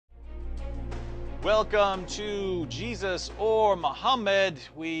Welcome to Jesus or Muhammad.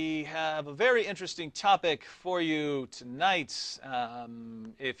 We have a very interesting topic for you tonight.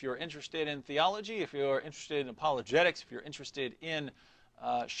 If you're interested in theology, if you're interested in apologetics, if you're interested in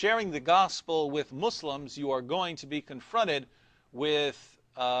sharing the gospel with Muslims, you are going to be confronted with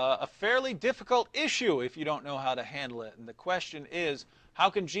a fairly difficult issue if you don't know how to handle it. And the question is, how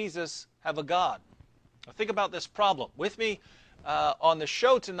can Jesus have a God? Now, think about this problem. With me on the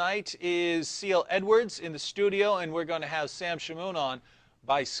show tonight is C.L. Edwards in the studio, and we're going to have Sam Shamoun on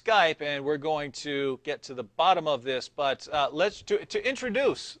by Skype, and we're going to get to the bottom of this. But to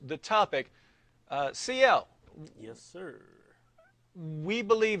introduce the topic, C.L. Yes, sir. We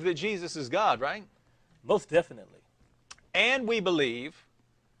believe that Jesus is God, right? Most definitely. And we believe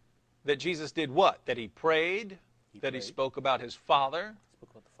that Jesus did what? That he prayed, He spoke about his Father,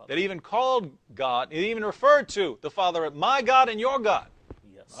 spoke about the Father. that he even called God, he even referred to the Father as my God and your God.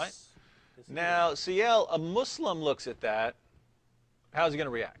 Yes. Right? Yes, Now, CL, a Muslim looks at that. How's he going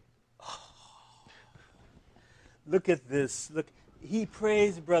to react? Look at this. Look, he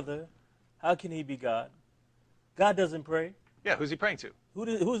prays, brother. How can he be God? God doesn't pray. Yeah, who's he praying to?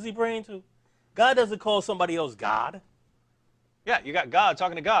 Who's he praying to? God doesn't call somebody else God. Yeah, you got God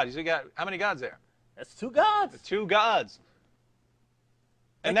talking to God. You got how many gods there? That's two gods. Two gods.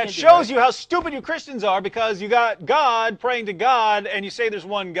 And That that can't be shows right. you how stupid you Christians are, because you got God praying to God and you say there's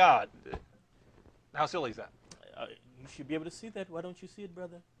one God. How silly is that? You should be able to see that. Why don't you see it,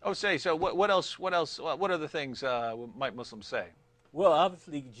 brother? Oh, so what else, what other things might Muslims say? Well,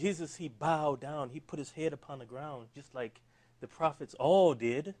 obviously, Jesus, he bowed down. He put his head upon the ground, just like the prophets all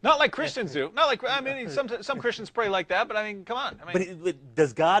did. Not like Christians do. Not like, I mean, some Christians pray like that, but I mean, come on. I mean, But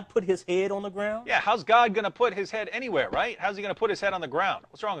does God put his head on the ground? yeah, how's God going to put his head anywhere, right? How's he going to put his head on the ground?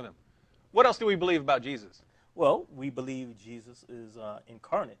 What's wrong with him? What else do we believe about Jesus? Well, we believe Jesus is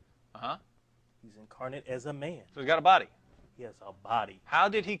incarnate. Uh-huh. He's incarnate as a man. So he's got a body. He has a body. How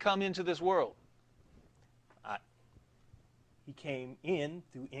did he come into this world? He came in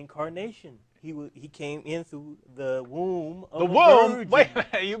through incarnation. He came in through the womb of The a womb? virgin. Wait a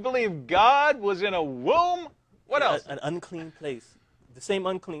minute, you believe God was in a womb? What else? An unclean place. The same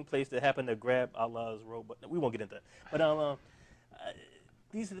unclean place that happened to grab Allah's robe. But we won't get into that. But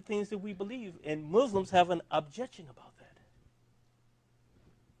these are the things that we believe, and Muslims have an objection about that.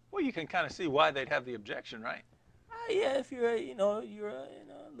 Well, you can kind of see why they'd have the objection, right? Yeah, if you're a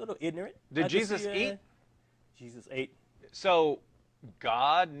little ignorant. Did I can Jesus see, eat? Jesus ate. So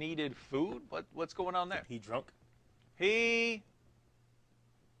God needed food? What's going on there? He drunk. He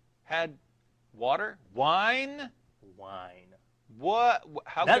had water, wine. Wine. What?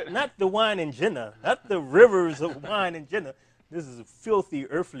 How could? Not the wine in Jannah. Not the rivers of wine in Jannah. This is filthy,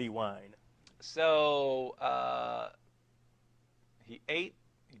 earthly wine. So he ate,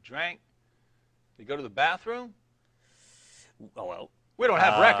 he drank. Did he go to the bathroom? Oh, well. We don't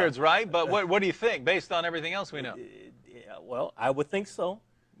have records, right? But what do you think, based on everything else we know? Yeah, well, I would think so.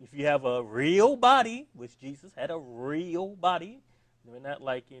 If you have a real body, which Jesus had a real body, they're not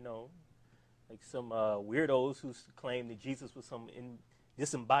like, like some weirdos who claim that Jesus was some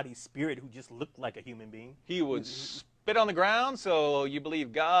disembodied spirit who just looked like a human being. He would spit on the ground, so you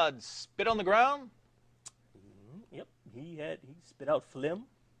believe God spit on the ground? Yep, he spit out phlegm.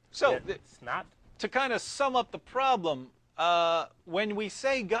 So snot. To kind of sum up the problem, when we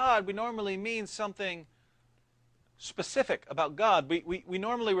say God, we normally mean something specific about God. We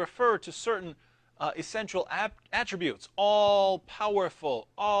normally refer to certain essential attributes: all-powerful,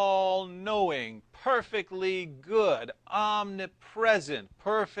 all-knowing, perfectly good, omnipresent,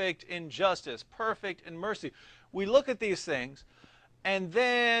 perfect in justice, perfect in mercy. We look at these things, and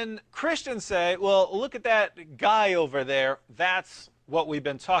then Christians say, well, look at that guy over there. That's what we've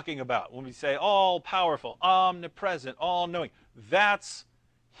been talking about. When we say all-powerful, omnipresent, all-knowing, that's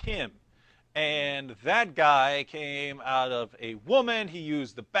him. And that guy came out of a woman. He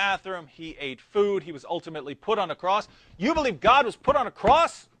used the bathroom. He ate food. He was ultimately put on a cross. You believe God was put on a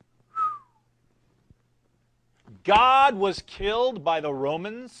cross? God was killed by the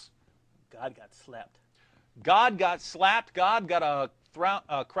Romans. God got slapped. God got slapped. God got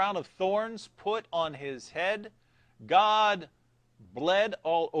a crown of thorns put on his head. God bled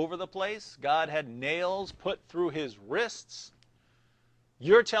all over the place. God had nails put through his wrists.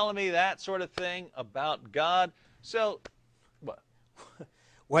 You're telling me that sort of thing about God? So, what?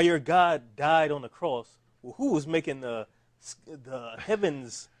 While your God died on the cross, well, who was making the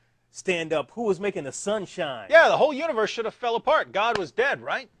heavens stand up? Who was making the sun shine? Yeah, the whole universe should have fell apart. God was dead,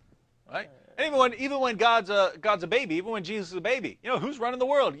 right? Right? And even when God's a baby, even when Jesus is a baby, who's running the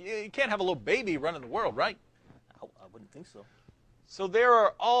world? You can't have a little baby running the world, right? I wouldn't think so. So there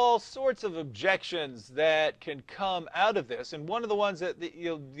are all sorts of objections that can come out of this. And one of the ones that,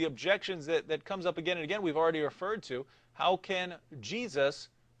 the objections that comes up again and again, we've already referred to, how can Jesus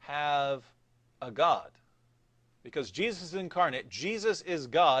have a God? Because Jesus is incarnate, Jesus is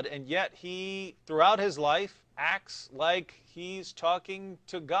God, and yet he, throughout his life, acts like he's talking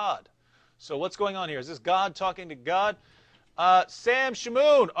to God. So what's going on here? Is this God talking to God? Sam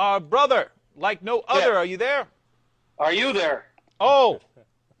Shamoun, our brother, like no other, are you there? Are you there? Oh,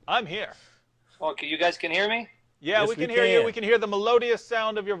 I'm here. Okay, you guys can hear me? Yeah, Yes, we can hear you. We can hear the melodious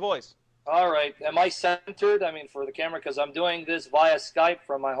sound of your voice. All right. Am I centered? I mean, for the camera, because I'm doing this via Skype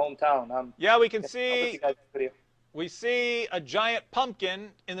from my hometown. Yeah, we can see. We see a giant pumpkin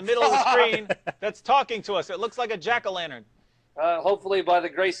in the middle of the screen that's talking to us. It looks like a jack-o'-lantern. Hopefully, by the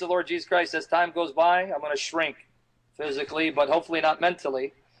grace of the Lord Jesus Christ, as time goes by, I'm going to shrink physically, but hopefully not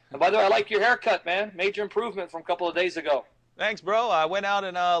mentally. And by the way, I like your haircut, man. Major improvement from a couple of days ago. Thanks, bro. I went out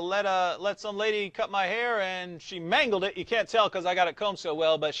and let some lady cut my hair, and she mangled it. You can't tell because I got it combed so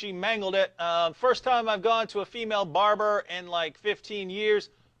well, but she mangled it. First time I've gone to a female barber in like 15 years.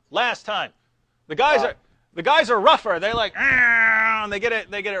 Last time, the guys are rougher. They're like, and they get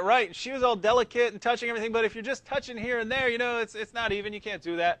it right. And she was all delicate and touching everything. But if you're just touching here and there, you know, it's not even. You can't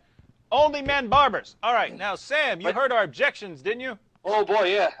do that. Only men barbers. All right, now Sam, you heard our objections, didn't you? Oh, boy,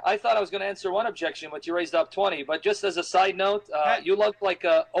 yeah. I thought I was going to answer one objection, but you raised up 20. But just as a side note, you look like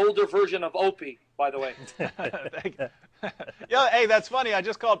an older version of Opie, by the way. Yeah, hey, that's funny.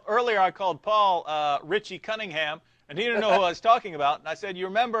 Earlier I called Paul Richie Cunningham, and he didn't know who I was talking about. And I said, you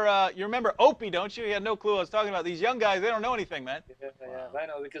remember Opie, don't you? He had no clue I was talking about. These young guys, they don't know anything, man. Yeah, I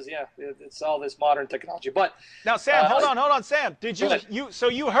know, because, it's all this modern technology. But now, Sam, hold on, Sam. So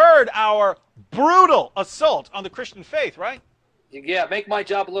you heard our brutal assault on the Christian faith, right? Yeah, make my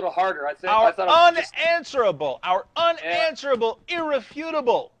job a little harder. Our unanswerable,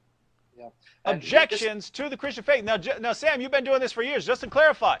 irrefutable objections to the Christian faith. Now, Sam, you've been doing this for years. Just to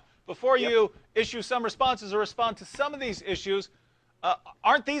clarify, before you issue some responses or respond to some of these issues,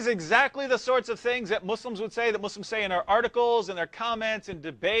 aren't these exactly the sorts of things that Muslims would say, that Muslims say in their articles, in their comments, in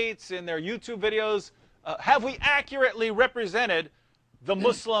debates, in their YouTube videos? Have we accurately represented the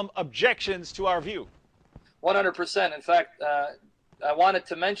Muslim objections to our view? 100%. In fact, I wanted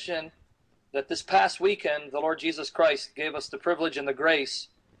to mention that this past weekend, the Lord Jesus Christ gave us the privilege and the grace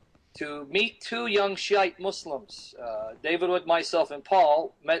to meet two young Shiite Muslims. David Wood, myself, and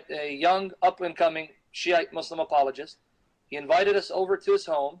Paul met a young, up-and-coming Shiite Muslim apologist. He invited us over to his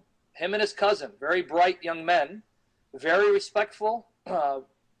home, him and his cousin, very bright young men, very respectful,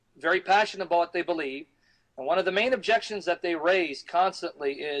 very passionate about what they believe. And one of the main objections that they raise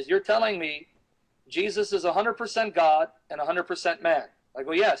constantly is, you're telling me Jesus is 100% God and 100% man. I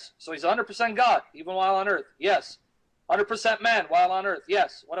go, yes. So he's 100% God, even while on earth. Yes. 100% man while on earth.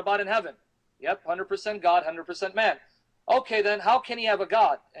 Yes. What about in heaven? Yep, 100% God, 100% man. Okay, then how can he have a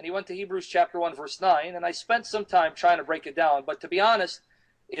God? And he went to Hebrews chapter 1, verse 9, and I spent some time trying to break it down. But to be honest,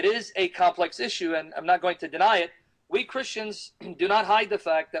 it is a complex issue, and I'm not going to deny it. We Christians do not hide the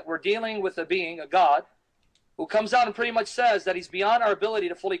fact that we're dealing with a being, a God, who comes out and pretty much says that he's beyond our ability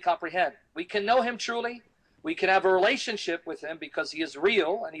to fully comprehend. We can know him truly. We can have a relationship with him because he is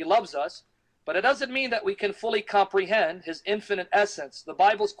real and he loves us. But it doesn't mean that we can fully comprehend his infinite essence. The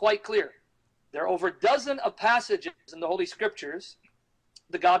Bible's quite clear. There are over a dozen of passages in the Holy Scriptures,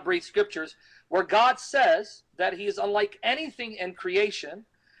 the God-breathed Scriptures, where God says that he is unlike anything in creation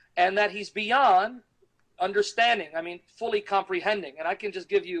and that he's beyond understanding, fully comprehending. And I can just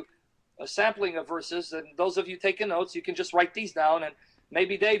give you a sampling of verses, and those of you taking notes, you can just write these down, and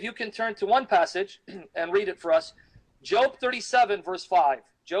maybe, Dave, you can turn to one passage and read it for us. Job 37, verse 5.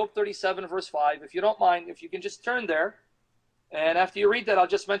 Job 37, verse 5. If you don't mind, if you can just turn there, and after you read that, I'll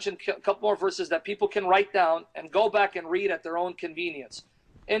just mention a couple more verses that people can write down and go back and read at their own convenience.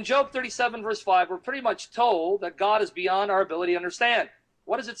 In Job 37, verse 5, we're pretty much told that God is beyond our ability to understand.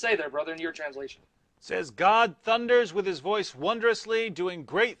 What does it say there, brother, in your translation? It says, God thunders with his voice wondrously, doing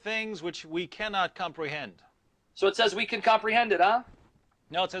great things which we cannot comprehend. So it says we can comprehend it, huh?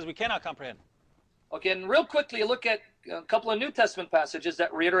 No, it says we cannot comprehend. Okay, and real quickly, look at a couple of New Testament passages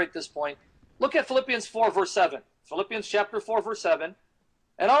that reiterate this point. Look at Philippians 4, verse 7. Philippians chapter 4, verse 7.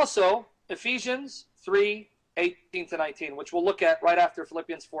 And also Ephesians 3, 18 to 19, which we'll look at right after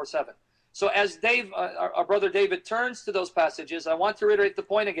Philippians 4, 7. So as our brother David turns to those passages, I want to reiterate the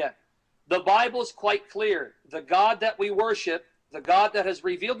point again. The Bible is quite clear. The God that we worship, the God that has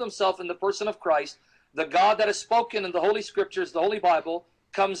revealed himself in the person of Christ, the God that has spoken in the Holy Scriptures, the Holy Bible,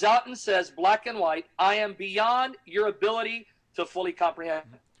 comes out and says, black and white, I am beyond your ability to fully comprehend.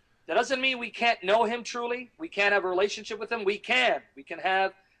 That doesn't mean we can't know him truly. We can't have a relationship with him. We can. We can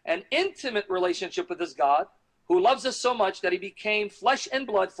have an intimate relationship with this God who loves us so much that he became flesh and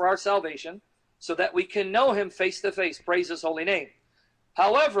blood for our salvation so that we can know him face to face. Praise his holy name.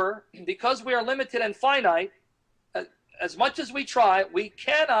 However, because we are limited and finite, as much as we try, we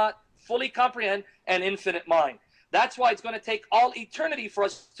cannot fully comprehend an infinite mind. That's why it's going to take all eternity for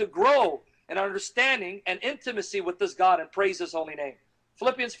us to grow in understanding and intimacy with this God and praise his holy name.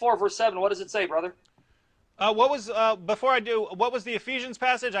 Philippians 4 verse 7, what does it say, brother? Before I do, what was the Ephesians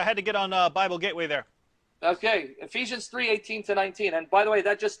passage? I had to get on Bible Gateway there. Okay, Ephesians 3, 18 to 19. And by the way,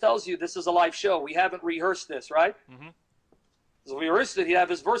 that just tells you this is a live show. We haven't rehearsed this, right? Mm-hmm. If we rehearsed it, he'd have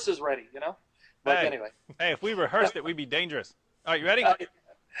his verses ready, you know? But hey, anyway. Hey, if we rehearsed it, we'd be dangerous. All right, you ready?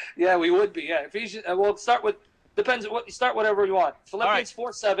 Yeah, we would be, yeah. Ephesians, we'll start with, depends, you start whatever you want. Philippians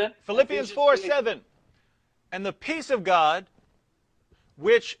 4, 7. Philippians 4, 7. And the peace of God,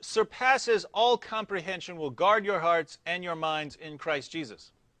 which surpasses all comprehension, will guard your hearts and your minds in Christ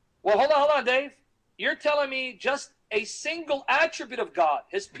Jesus. Well, hold on, Dave. You're telling me just a single attribute of God,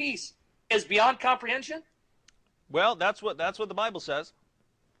 his peace, is beyond comprehension? Well, that's what the Bible says.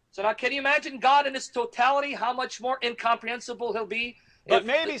 So now, can you imagine God in his totality, how much more incomprehensible he'll be? But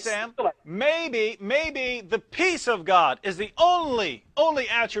maybe, Sam, maybe the peace of God is the only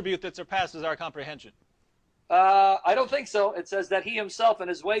attribute that surpasses our comprehension. I don't think so. It says that he himself and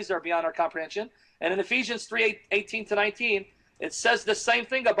his ways are beyond our comprehension. And in Ephesians 3, 18 to 19, it says the same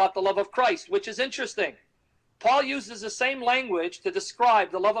thing about the love of Christ, which is interesting. Paul uses the same language to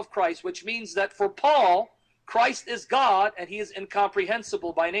describe the love of Christ, which means that for Paul, Christ is God and he is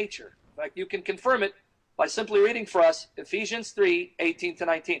incomprehensible by nature. In fact, you can confirm it by simply reading for us Ephesians 3, 18 to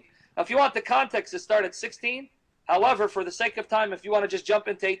 19. Now, if you want the context to start at 16, however, for the sake of time, if you want to just jump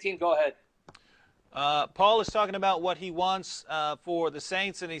into 18, go ahead. Paul is talking about what he wants for the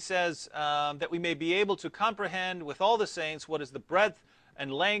saints, and he says that we may be able to comprehend with all the saints what is the breadth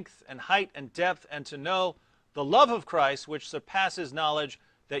and length and height and depth, and to know the love of Christ, which surpasses knowledge,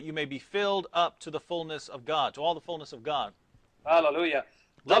 that you may be filled up to the fullness of God, to all the fullness of God. Hallelujah.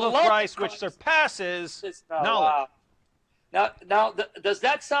 Love of Christ, which surpasses knowledge. Wow. Now, does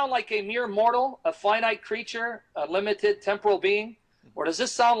that sound like a mere mortal, a finite creature, a limited temporal being? Or does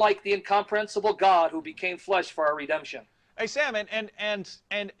this sound like the incomprehensible God who became flesh for our redemption? Hey, Sam, and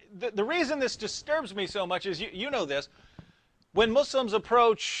the reason this disturbs me so much is, you know this, when Muslims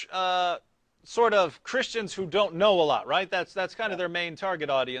approach sort of Christians who don't know a lot, right? That's kind of their main target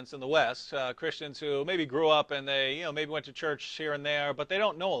audience in the West, Christians who maybe grew up and they maybe went to church here and there, but they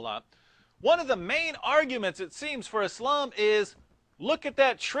don't know a lot. One of the main arguments, it seems, for Islam is, look at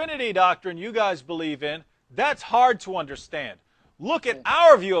that Trinity doctrine you guys believe in. That's hard to understand. Look at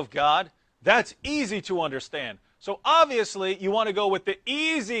our view of God. That's easy to understand. So obviously, you want to go with the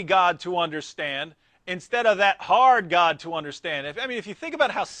easy God to understand instead of that hard God to understand. If you think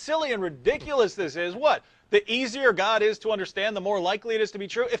about how silly and ridiculous this is, what? The easier God is to understand, the more likely it is to be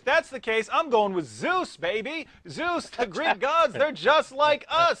true. If that's the case, I'm going with Zeus, baby. Zeus, the Greek gods, they're just like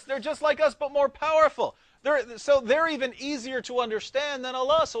us. They're just like us, but more powerful. They're even easier to understand than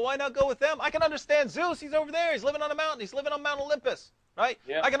Allah, so why not go with them? I can understand Zeus. He's over there. He's living on a mountain. He's living on Mount Olympus, right?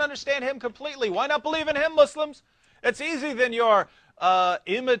 Yeah. I can understand him completely. Why not believe in him, Muslims? It's easy than your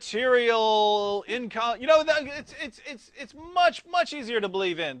immaterial income. It's much easier to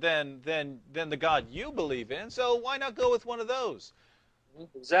believe in than the God you believe in, so why not go with one of those?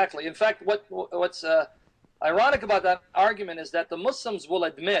 Exactly. In fact, what's ironic about that argument is that the Muslims will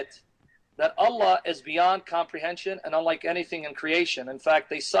admit that Allah is beyond comprehension and unlike anything in creation. In fact,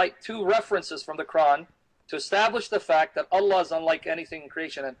 they cite two references from the Quran to establish the fact that Allah is unlike anything in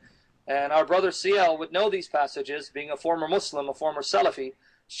creation. And our brother CL would know these passages, being a former Muslim, a former Salafi.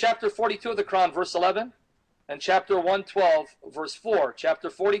 Chapter 42 of the Quran, verse 11, and chapter 112, verse 4. Chapter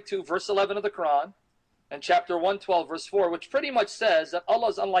 42, verse 11 of the Quran, and chapter 112, verse 4, which pretty much says that Allah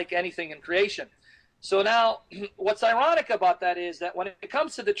is unlike anything in creation. So now, what's ironic about that is that when it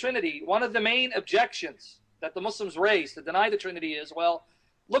comes to the Trinity, one of the main objections that the Muslims raise to deny the Trinity is, well,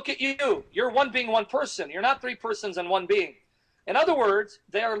 look at you. You're one being, one person. You're not three persons and one being. In other words,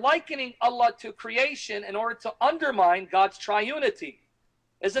 they are likening Allah to creation in order to undermine God's triunity.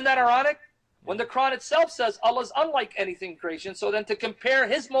 Isn't that ironic? When the Quran itself says Allah is unlike anything in creation, so then to compare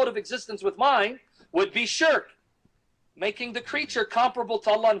his mode of existence with mine would be shirk, making the creature comparable to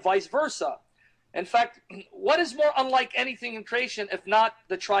Allah and vice versa. In fact, what is more unlike anything in creation if not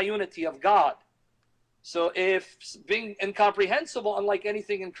the triunity of God? So if being incomprehensible, unlike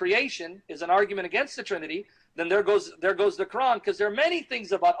anything in creation, is an argument against the Trinity, then there goes the Quran, because there are many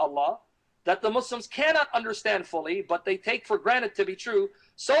things about Allah that the Muslims cannot understand fully, but they take for granted to be true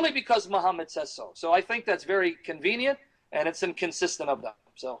solely because Muhammad says so. So I think that's very convenient, and it's inconsistent of them.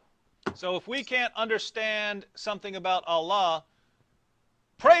 So if we can't understand something about Allah,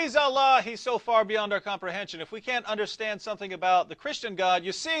 praise Allah, He's so far beyond our comprehension. If we can't understand something about the Christian God,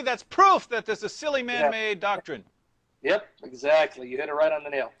 you see, that's proof that this is a silly man-made doctrine. Yep, exactly. You hit it right on the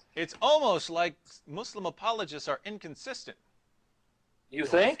nail. It's almost like Muslim apologists are inconsistent. You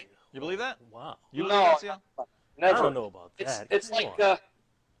think? You believe that? Wow. You believe that, Sia? Never. I don't know about that. It's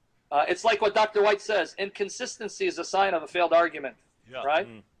like what Dr. White says. Inconsistency is a sign of a failed argument, right?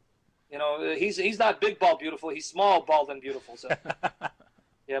 Mm. You know, he's not big, bald, beautiful. He's small, bald, and beautiful. So,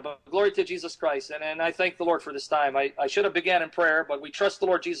 yeah, but glory to Jesus Christ. And I thank the Lord for this time. I should have began in prayer, but we trust the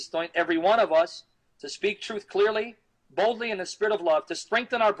Lord Jesus to anoint every one of us to speak truth clearly, boldly in the spirit of love, to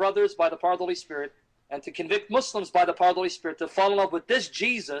strengthen our brothers by the power of the Holy Spirit, and to convict Muslims by the power of the Holy Spirit to fall in love with this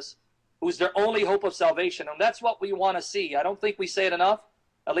Jesus, who's their only hope of salvation. And that's what we want to see. I don't think we say it enough.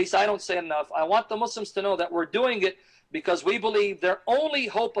 At least I don't say it enough. I want the Muslims to know that we're doing it because we believe their only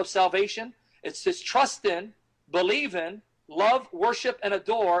hope of salvation is to trust in, believe in, love, worship, and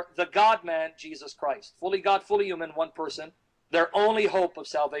adore the God-man, Jesus Christ. Fully God, fully human, one person. Their only hope of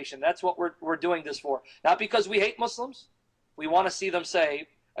salvation. That's what we're doing this for. Not because we hate Muslims. We want to see them saved.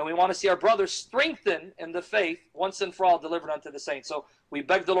 And we want to see our brothers strengthened in the faith, once and for all delivered unto the saints. So we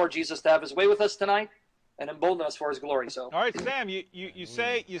beg the Lord Jesus to have his way with us tonight and embolden us for his glory. So, all right, Sam, you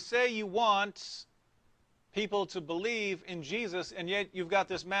say you want people to believe in Jesus, and yet you've got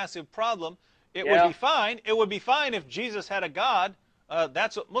this massive problem. It would be fine. It would be fine if Jesus had a God.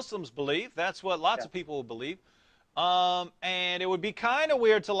 That's what Muslims believe. That's what lots of people will believe. And it would be kind of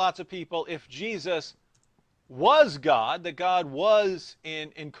weird to lots of people if Jesus was God, that God was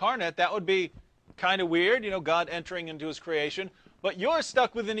incarnate. That would be kind of weird, you know, God entering into his creation. But you're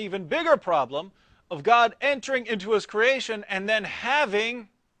stuck with an even bigger problem of God entering into his creation and then having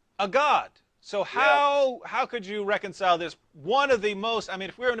a God. So how could you reconcile this? One of the most, I mean,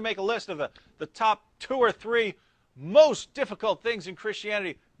 if we were to make a list of the top 2 or 3 most difficult things in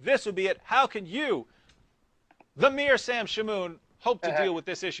Christianity, this would be it. How can you, the mere Sam Shamoun, hope to deal with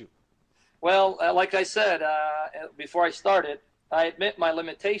this issue? Well, like I said before I started, I admit my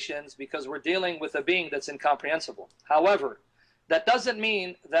limitations because we're dealing with a being that's incomprehensible. However, that doesn't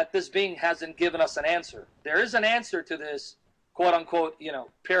mean that this being hasn't given us an answer. There is an answer to this quote-unquote, you know,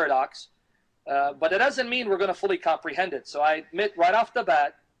 paradox, but it doesn't mean we're going to fully comprehend it. So I admit right off the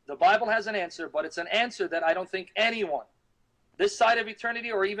bat, the Bible has an answer, but it's an answer that I don't think anyone, this side of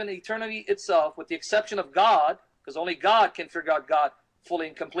eternity or even eternity itself, with the exception of God, because only God can figure out God fully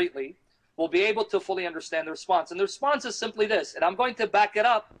and completely, will be able to fully understand the response. And the response is simply this, and I'm going to back it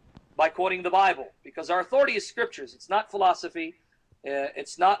up by quoting the Bible, because our authority is scriptures. It's not philosophy.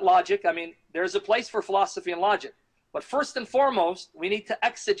 It's not logic. I mean, there's a place for philosophy and logic. But first and foremost, we need to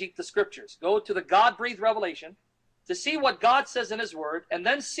exegete the scriptures. Go to the God-breathed revelation to see what God says in his word, and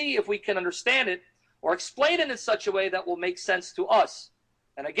then see if we can understand it or explain it in such a way that will make sense to us.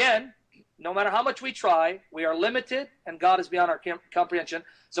 And again, no matter how much we try, we are limited, and God is beyond our comprehension.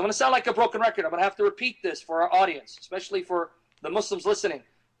 So I'm going to sound like a broken record. I'm going to have to repeat this for our audience, especially for the Muslims listening.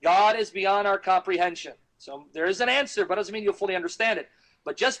 God is beyond our comprehension. So there is an answer, but it doesn't mean you'll fully understand it.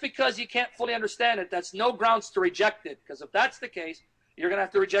 But just because you can't fully understand it, that's no grounds to reject it. Because if that's the case, you're going to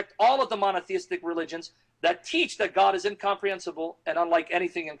have to reject all of the monotheistic religions that teach that God is incomprehensible and unlike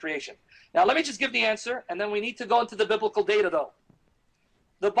anything in creation. Now, let me just give the answer, and then we need to go into the biblical data, though.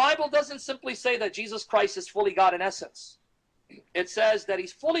 The Bible doesn't simply say that Jesus Christ is fully God in essence. It says that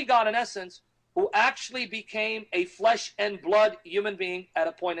he's fully God in essence, who actually became a flesh and blood human being at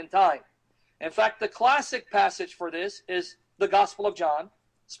a point in time. In fact, the classic passage for this is the Gospel of John,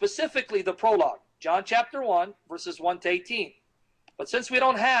 specifically the prologue, John chapter 1, verses 1 to 18. But since we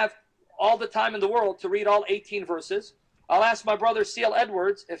don't have all the time in the world to read all 18 verses, I'll ask my brother C.L.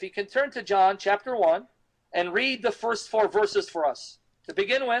 Edwards if he can turn to John chapter 1 and read the first 4 verses for us. To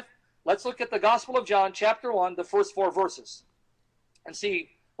begin with, let's look at the Gospel of John chapter 1, the first 4 verses, and see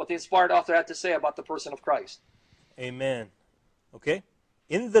what the inspired author had to say about the person of Christ. Amen. Okay.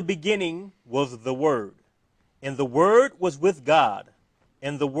 In the beginning was the Word, and the Word was with God,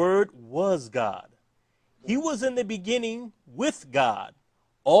 and the Word was God. He was in the beginning with God.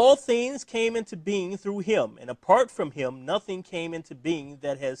 All things came into being through him, and apart from him, nothing came into being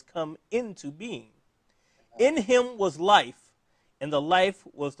that has come into being. In him was life, and the life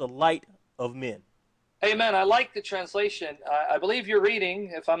was the light of men. Amen. I like the translation. I believe you're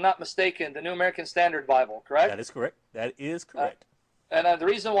reading, if I'm not mistaken, the New American Standard Bible, correct? That is correct. That is correct. And the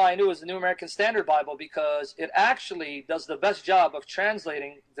reason why I knew it was the New American Standard Bible, because it actually does the best job of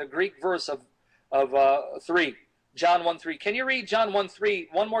translating the Greek verse of 3, John 1:3. Can you read John 1:3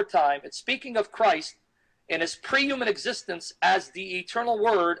 one more time? It's speaking of Christ in his pre-human existence as the eternal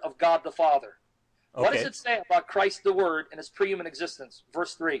Word of God the Father. Okay. What does it say about Christ the Word in his pre-human existence?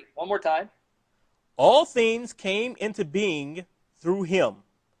 Verse 3. One more time. All things came into being through him,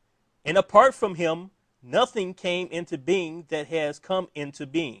 and apart from him, nothing came into being that has come into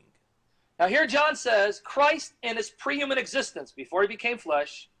being. Now here John says, Christ in his pre-human existence, before he became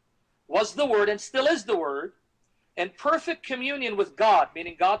flesh, was the Word and still is the Word, in perfect communion with God,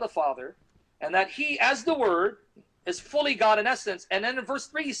 meaning God the Father, and that he, as the Word, is fully God in essence. And then in verse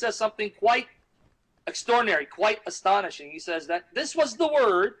 3 he says something quite extraordinary, quite astonishing. He says that this was the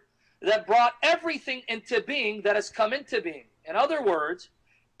Word that brought everything into being that has come into being. In other words,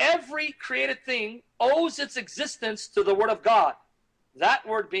 every created thing owes its existence to the Word of God, that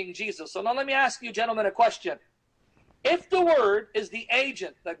Word being Jesus. So now let me ask you, gentlemen, a question. If the Word is the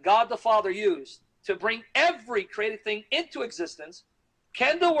agent that God the Father used to bring every created thing into existence,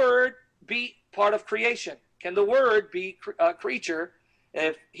 can the Word be part of creation? Can the Word be a creature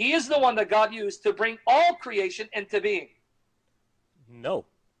if he is the one that God used to bring all creation into being? No.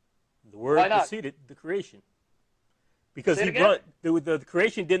 The Word preceded the creation. Because he brought the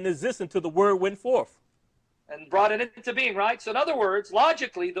creation didn't exist until the Word went forth. And brought it into being, right? So in other words,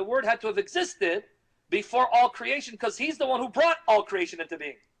 logically, the Word had to have existed before all creation, because he's the one who brought all creation into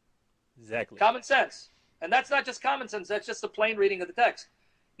being. Exactly. Common sense. And that's not just common sense, that's just a plain reading of the text.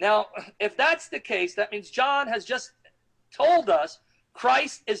 Now, if that's the case, that means John has just told us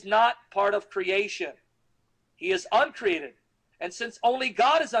Christ is not part of creation. He is uncreated. And since only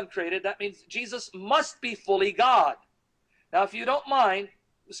God is uncreated, that means Jesus must be fully God. Now, if you don't mind,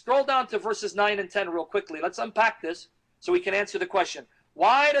 scroll down to verses 9 and 10 real quickly. Let's unpack this so we can answer the question.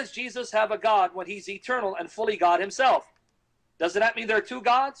 Why does Jesus have a God when he's eternal and fully God himself? Doesn't that mean there are two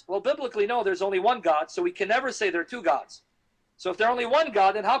gods? Well, biblically, no, there's only one God, so we can never say there are two gods. So if there's only one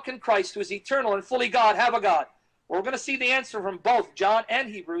God, then how can Christ, who is eternal and fully God, have a God? Well, we're going to see the answer from both John and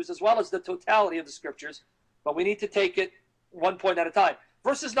Hebrews, as well as the totality of the Scriptures, but we need to take it one point at a time.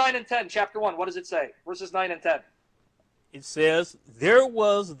 Verses 9 and 10, chapter 1, what does it say? Verses 9 and 10. It says, there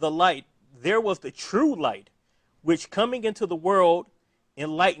was the light, there was the true light, which coming into the world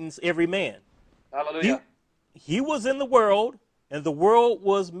enlightens every man. Hallelujah. He was in the world, and the world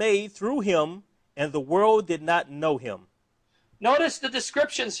was made through him, and the world did not know him. Notice the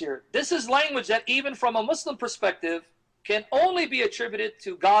descriptions here. This is language that even from a Muslim perspective can only be attributed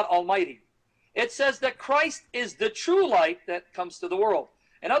to God Almighty. It says that Christ is the true light that comes to the world.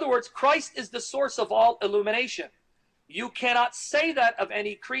 In other words, Christ is the source of all illumination. You cannot say that of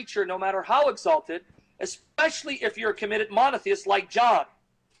any creature, no matter how exalted, especially if you're a committed monotheist like John.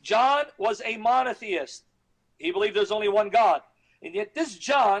 John was a monotheist. He believed there's only one God. And yet this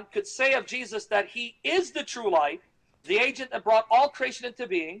John could say of Jesus that he is the true light, the agent that brought all creation into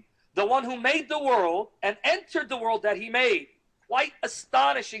being, the one who made the world and entered the world that he made. Quite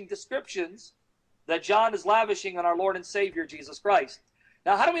astonishing descriptions that John is lavishing on our Lord and Savior, Jesus Christ.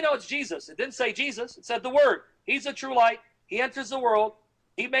 Now, how do we know it's Jesus? It didn't say Jesus. It said the Word. He's the true light. He enters the world.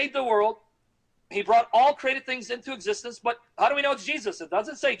 He made the world. He brought all created things into existence. But how do we know it's Jesus? It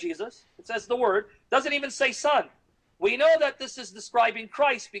doesn't say Jesus. It says the Word. It doesn't even say Son. We know that this is describing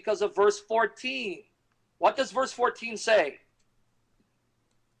Christ because of verse 14. What does verse 14 say?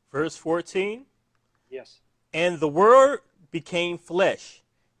 Verse 14? Yes. And the Word became flesh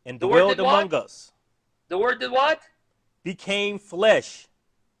and dwelled among us. The Word did what? Became flesh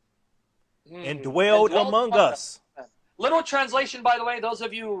and dwelled among us. Literal translation, by the way, those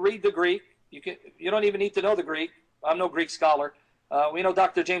of you who read the Greek, you don't even need to know the Greek. I'm no Greek scholar. We know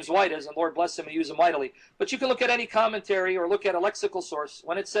Dr. James White is, and Lord bless him and use him mightily. But you can look at any commentary or look at a lexical source.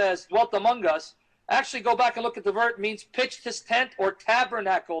 When it says dwelt among us, actually go back and look at the word. It means pitched his tent or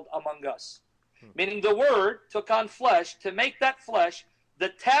tabernacled among us. Meaning the Word took on flesh to make that flesh the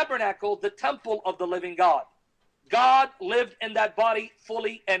tabernacle, the temple of the living God. God lived in that body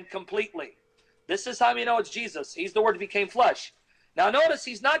fully and completely. This is how we know it's Jesus. He's the Word that became flesh. Now notice,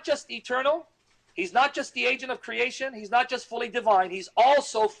 he's not just eternal. He's not just the agent of creation. He's not just fully divine. He's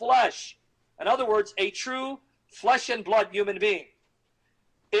also flesh. In other words, a true flesh and blood human being.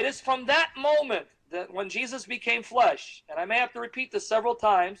 It is from that moment that when Jesus became flesh, and I may have to repeat this several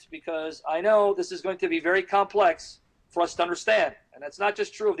times because I know this is going to be very complex for us to understand. And that's not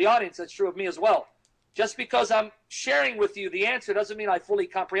just true of the audience, that's true of me as well. Just because I'm sharing with you the answer doesn't mean I fully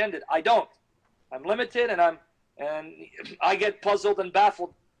comprehend it. I don't. I'm limited and I get puzzled and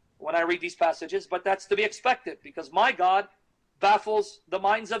baffled when I read these passages, but that's to be expected because my God baffles the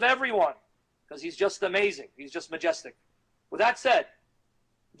minds of everyone because he's just amazing. He's just majestic. With that said,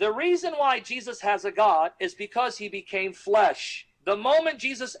 the reason why Jesus has a God is because he became flesh. The moment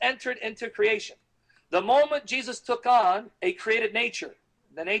Jesus entered into creation, the moment Jesus took on a created nature,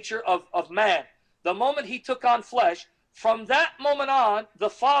 the nature of man, the moment he took on flesh, from that moment on, the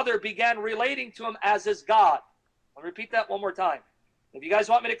Father began relating to him as his God. I'll repeat that one more time. If you guys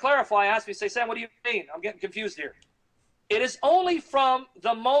want me to clarify, ask me, say, Sam, what do you mean? I'm getting confused here. It is only from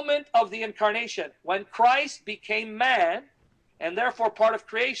the moment of the incarnation, when Christ became man, and therefore part of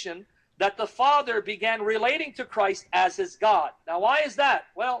creation, that the Father began relating to Christ as his God. Now, why is that?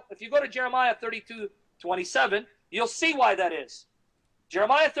 Well, if you go to Jeremiah 32:27, you'll see why that is.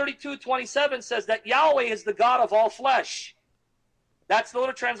 Jeremiah 32:27 says that Yahweh is the God of all flesh. That's the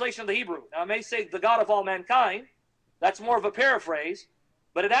little translation of the Hebrew. Now, I may say the God of all mankind. That's more of a paraphrase.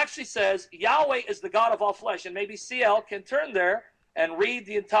 But it actually says Yahweh is the God of all flesh. And maybe CL can turn there and read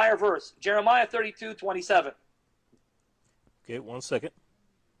the entire verse. Jeremiah 32:27. Okay, 1 second.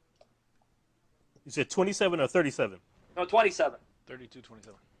 You said 27 or 37? No, 27.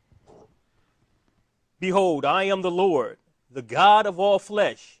 32:27. Behold, I am the Lord, the God of all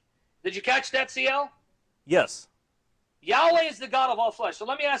flesh. Did you catch that, CL? Yes. Yahweh is the God of all flesh. So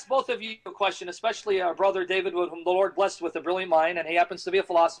let me ask both of you a question, especially our brother David Wood, whom the Lord blessed with a brilliant mind, and he happens to be a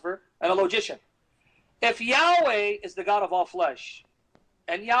philosopher and a logician. If Yahweh is the God of all flesh,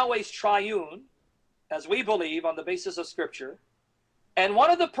 and Yahweh's triune, as we believe on the basis of Scripture, and one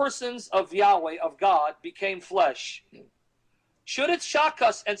of the persons of Yahweh, of God, became flesh, should it shock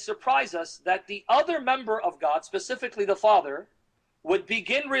us and surprise us that the other member of God, specifically the Father, would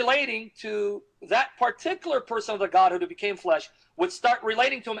begin relating to that particular person of the Godhood who became flesh, would start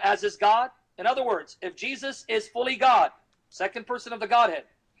relating to him as his God? In other words, if Jesus is fully God, second person of the Godhead,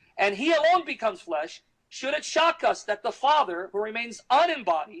 and he alone becomes flesh, should it shock us that the Father, who remains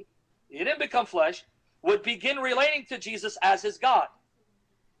unembodied, he didn't become flesh, would begin relating to Jesus as his God?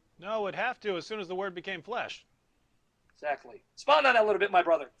 No, it would have to as soon as the Word became flesh. Exactly. Expound on that a little bit, my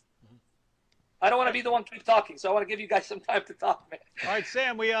brother. I don't want to be the one to keep talking, so I want to give you guys some time to talk, man. All right,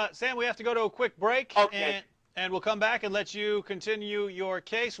 Sam, we have to go to a quick break, Okay. and we'll come back and let you continue your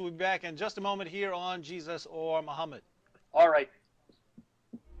case. We'll be back in just a moment here on Jesus or Muhammad. All right.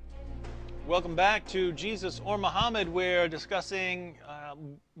 Welcome back to Jesus or Muhammad. We're discussing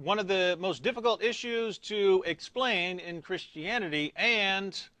one of the most difficult issues to explain in Christianity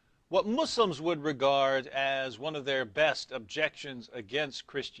and what Muslims would regard as one of their best objections against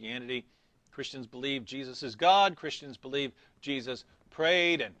Christianity. Christians believe Jesus is God. Christians believe Jesus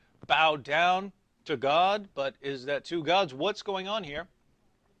prayed and bowed down to God. But is that two gods? What's going on here?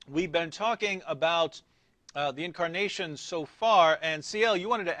 We've been talking about the incarnation so far. And CL, you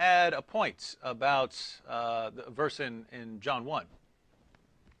wanted to add a point about the verse in John 1.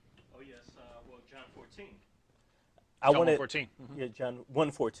 Oh, yes. Well, John 14. John 1:14. Yeah, John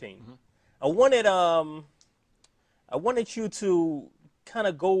 1:14. Mm-hmm. I wanted you to kind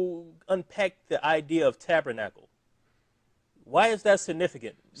of go unpack the idea of tabernacle. Why is that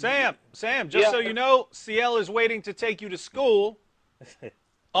significant? Sam, just so you know, CL is waiting to take you to school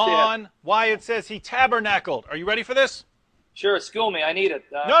on why it says he tabernacled. Are you ready for this? Sure, school me. I need it.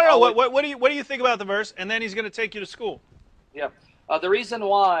 No. What do you think about the verse? And then he's going to take you to school. Yeah. The reason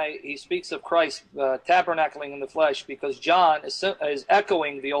why he speaks of Christ tabernacling in the flesh, because John is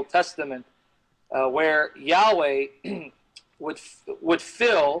echoing the Old Testament, where Yahweh would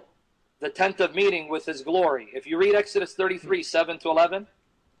fill the tent of meeting with his glory. If you read Exodus 33, 7-11,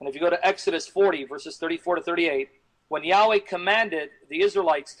 and if you go to Exodus 40, verses 34 to 38, when Yahweh commanded the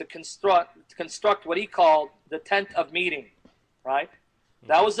Israelites to construct what he called the tent of meeting, right?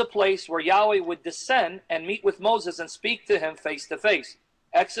 That was the place where Yahweh would descend and meet with Moses and speak to him face to face.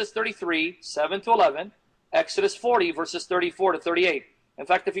 Exodus 33, 7-11, Exodus 40, verses 34 to 38. In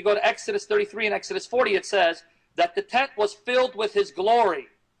fact, if you go to Exodus 33 and Exodus 40, it says that the tent was filled with his glory,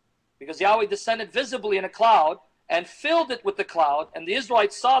 because Yahweh descended visibly in a cloud and filled it with the cloud, and the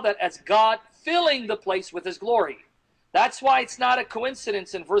Israelites saw that as God filling the place with his glory. That's why it's not a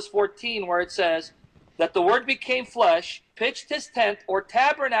coincidence in verse 14 where it says that the Word became flesh, pitched his tent or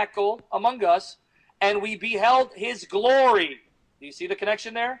tabernacle among us, and we beheld his glory. Do you see the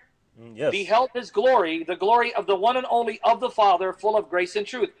connection there? Yes. Beheld his glory, the glory of the one and only of the Father, full of grace and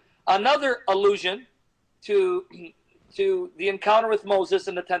truth. Another allusion to the encounter with Moses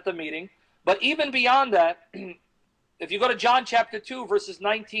in the tent of meeting. But even beyond that, if you go to John chapter 2, verses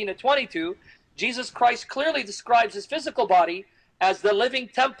 19 and 22, Jesus Christ clearly describes his physical body as the living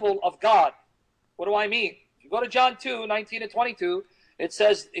temple of God. What do I mean? If you go to John 2, 19 and 22,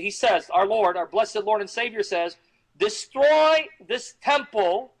 he says, our Lord, our blessed Lord and Savior says, destroy this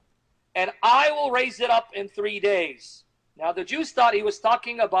temple, and I will raise it up in 3 days. Now, the Jews thought he was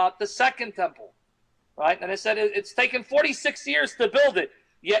talking about the second temple, right? And it said it's taken 46 years to build it,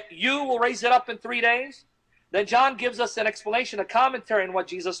 yet you will raise it up in 3 days? Then John gives us an explanation, a commentary on what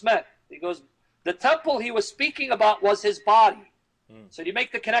Jesus meant. He goes, the temple he was speaking about was his body. So you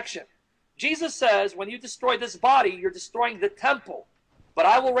make the connection. Jesus says, when you destroy this body, you're destroying the temple. But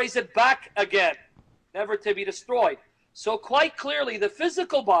I will raise it back again, never to be destroyed. So quite clearly, the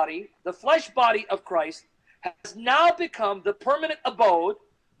physical body, the flesh body of Christ, has now become the permanent abode,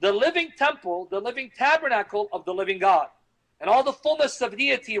 the living temple, the living tabernacle of the living God. And all the fullness of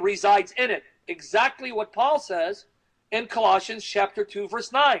deity resides in it. Exactly what Paul says in Colossians chapter 2,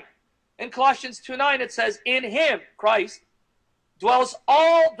 verse 9. In Colossians 2:9, it says, in him, Christ, dwells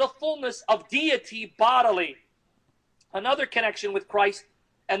all the fullness of deity bodily. Another connection with Christ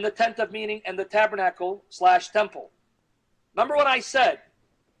and the tent of meeting and the tabernacle / temple. Remember what I said?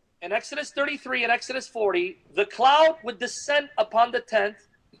 In Exodus 33 and Exodus 40, the cloud would descend upon the tent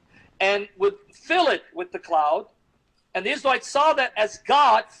and would fill it with the cloud. And the Israelites saw that as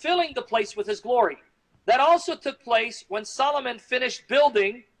God filling the place with his glory. That also took place when Solomon finished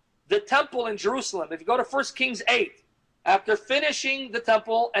building the temple in Jerusalem. If you go to 1 Kings 8, after finishing the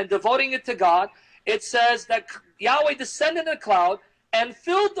temple and devoting it to God, it says that Yahweh descended in a cloud and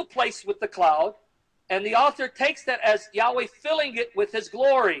filled the place with the cloud. And the author takes that as Yahweh filling it with his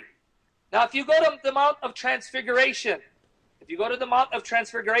glory. Now, if you go to the Mount of Transfiguration,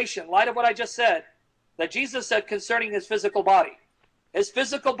 in light of what I just said, that Jesus said concerning his physical body. His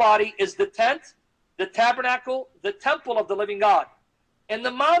physical body is the tent, the tabernacle, the temple of the living God. In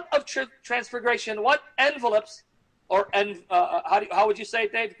the Mount of Transfiguration, what envelopes, or how would you say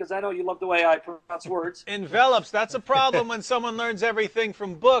it, Dave? Because I know you love the way I pronounce words. Envelops. That's a problem when someone learns everything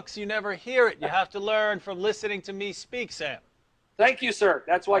from books. You never hear it. You have to learn from listening to me speak, Sam. Thank you, sir.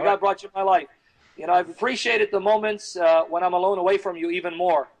 That's why God brought you in my life. You know, I've appreciated the moments when I'm alone away from you even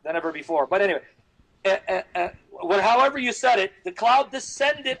more than ever before. But anyway, however you said it, the cloud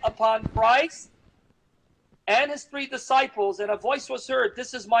descended upon Christ and his 3 disciples, and a voice was heard,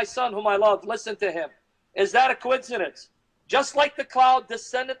 this is my son whom I love, listen to him. Is that a coincidence? Just like the cloud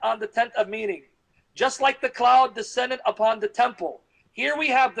descended on the tent of meeting, just like the cloud descended upon the temple, here we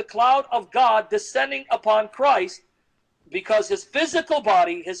have the cloud of God descending upon Christ, because his physical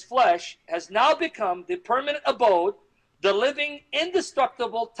body, his flesh, has now become the permanent abode, the living,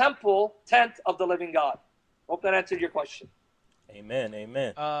 indestructible tent of the living God. Hope that answered your question. Amen,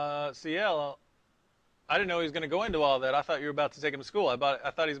 amen. CL, I didn't know he was going to go into all that. I thought you were about to take him to school. I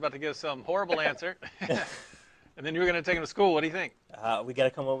thought he was about to give some horrible answer. And then you were going to take him to school. What do you think? We got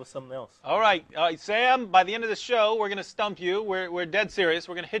to come up with something else. All right. Sam, by the end of the show, we're going to stump you. We're dead serious.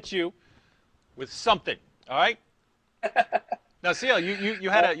 We're going to hit you with something. All right? Now, CL, you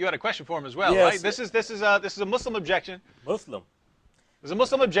had a question for him as well, yes. right? This is a Muslim objection. Muslim. There's a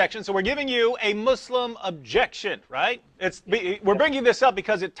Muslim objection, so we're giving you a Muslim objection, right? We're bringing this up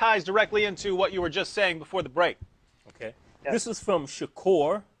because it ties directly into what you were just saying before the break. Okay. Yes. This is from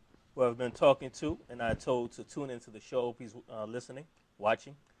Shakur, who I've been talking to, and I told to tune into the show if he's listening,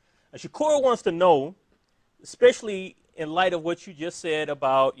 watching. And Shakur wants to know, especially in light of what you just said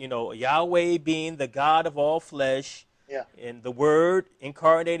about, Yahweh being the God of all flesh, and the Word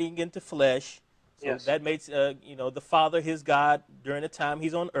incarnating into flesh. So that makes, the Father his God during the time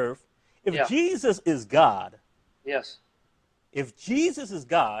he's on earth. If Jesus is God, if Jesus is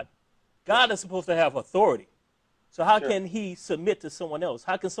God, God is supposed to have authority. So how can he submit to someone else?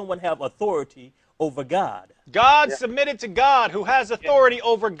 How can someone have authority over God? God submitted to God, who has authority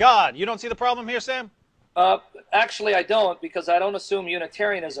over God. You don't see the problem here, Sam? Actually, I don't, because I don't assume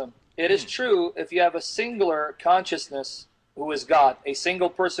Unitarianism. It is true, if you have a singular consciousness who is God, a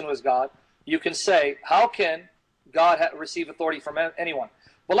single person who is God, you can say, how can God receive authority from anyone?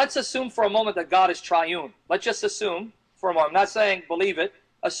 But let's assume for a moment that God is triune. Let's just assume for a moment. I'm not saying believe it.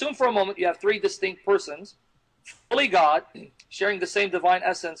 Assume for a moment you have 3 distinct persons, fully God, sharing the same divine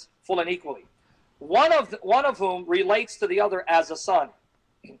essence, full and equally. One of whom relates to the other as a son.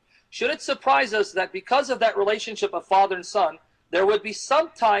 Should it surprise us that because of that relationship of father and son, there would be some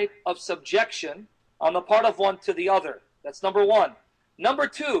type of subjection on the part of one to the other? That's number one. Number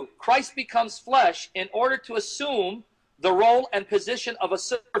two, Christ becomes flesh in order to assume the role and position of a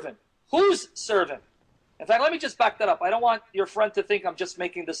servant. Whose servant? In fact, let me just back that up. I don't want your friend to think I'm just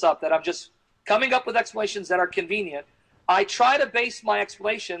making this up, that I'm just coming up with explanations that are convenient. I try to base my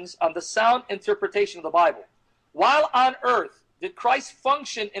explanations on the sound interpretation of the Bible. While on earth, did Christ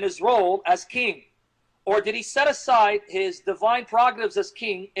function in his role as king? Or did he set aside his divine prerogatives as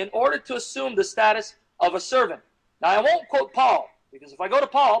king in order to assume the status of a servant? Now, I won't quote Paul, because if I go to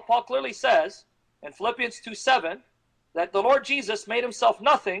Paul, Paul clearly says in Philippians 2:7 that the Lord Jesus made himself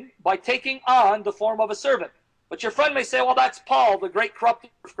nothing by taking on the form of a servant. But your friend may say, well, that's Paul, the great corrupter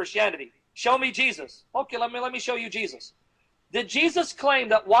of Christianity. Show me Jesus. Okay, let me show you Jesus. Did Jesus claim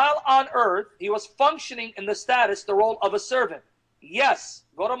that while on earth, he was functioning in the status, the role of a servant? Yes.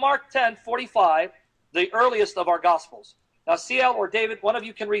 Go to Mark 10:45, the earliest of our Gospels. Now, CL or David, one of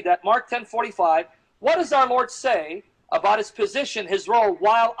you can read that. Mark 10:45. What does our Lord say about his position, his role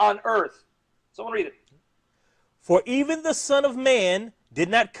while on earth? Someone read it. For even the Son of Man did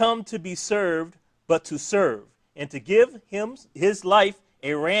not come to be served, but to serve, and to give him his life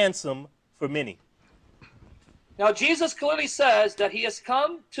a ransom for many. Now, Jesus clearly says that he has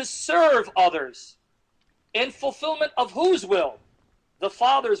come to serve others in fulfillment of whose will? The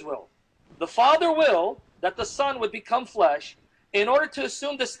Father's will. The Father will that the Son would become flesh in order to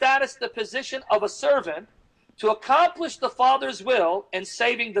assume the status, the position of a servant to accomplish the Father's will in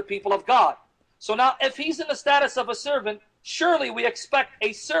saving the people of God. So now, if he's in the status of a servant, surely we expect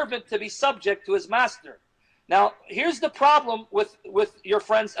a servant to be subject to his master. Now, here's the problem with your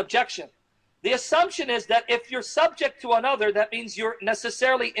friend's objection. The assumption is that if you're subject to another, that means you're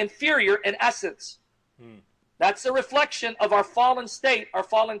necessarily inferior in essence. That's a reflection of our fallen state, our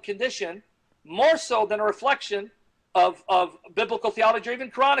fallen condition, more so than a reflection of biblical theology or even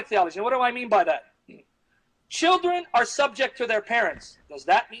Quranic theology. And what do I mean by that? Children are subject to their parents. Does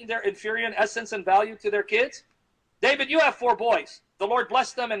that mean they're inferior in essence and value to their kids? David, you have 4 boys. The Lord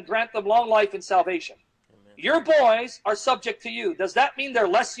bless them and grant them long life and salvation. Amen. Your boys are subject to you. Does that mean they're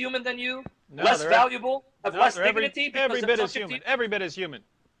less human than you? No, less valuable? Have less dignity? Every bit is human. Every bit is human.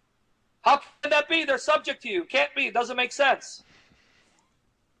 How can that be? They're subject to you. Can't be. It doesn't make sense.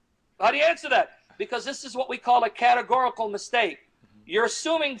 How do you answer that? Because this is what we call a categorical mistake. You're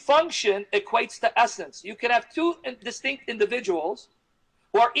assuming function equates to essence. You can have 2 distinct individuals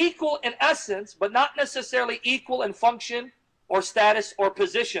who are equal in essence, but not necessarily equal in function or status or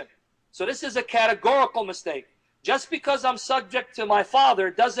position. So this is a categorical mistake. Just because I'm subject to my father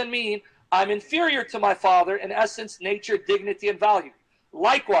doesn't mean I'm inferior to my father in essence, nature, dignity, and value.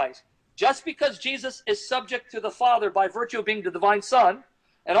 Likewise, just because Jesus is subject to the Father by virtue of being the divine Son,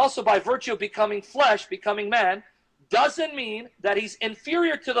 and also by virtue of becoming flesh, becoming man, doesn't mean that he's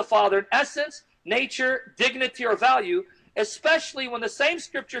inferior to the Father in essence, nature, dignity, or value, especially when the same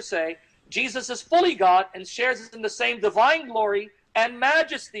scriptures say Jesus is fully God and shares in the same divine glory and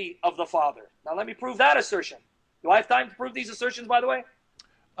majesty of the Father. Now let me prove that assertion. Do I have time to prove these assertions, by the way?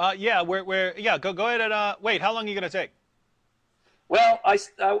 Yeah, go ahead and wait. How long are you going to take? Well,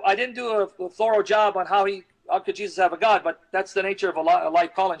 I didn't do a thorough job on how could Jesus have a God, but that's the nature of a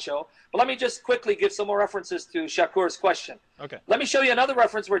live call-in show. But let me just quickly give some more references to Shakur's question. Okay. Let me show you another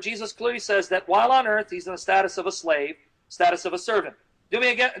reference where Jesus clearly says that while on earth, he's in the status of a slave, status of a servant. Do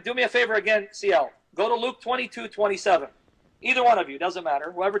me a favor again, CL. Go to Luke 22:27. Either one of you, doesn't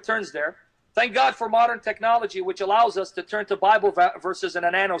matter. Whoever turns there. Thank God for modern technology, which allows us to turn to Bible verses in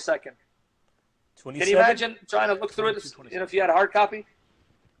a nanosecond. 27? Can you imagine trying to look through it if you had a hard copy?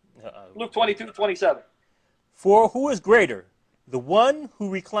 Luke 22:27. For who is greater, the one who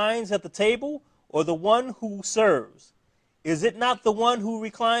reclines at the table or the one who serves? Is it not the one who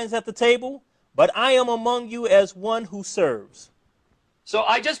reclines at the table? But I am among you as one who serves. So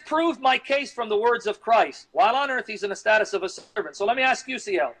I just proved my case from the words of Christ. While on earth, he's in the status of a servant. So let me ask you,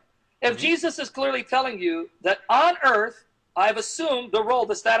 CL. If Jesus is clearly telling you that on earth, I've assumed the role,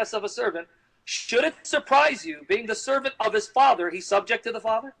 the status of a servant, should it surprise you, being the servant of his Father, he's subject to the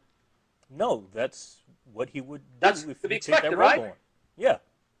Father? No, that's what he would do. That's if to be you take that expected, role right? on. Yeah.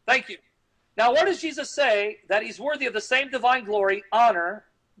 Thank you. Now, where does Jesus say that he's worthy of the same divine glory, honor,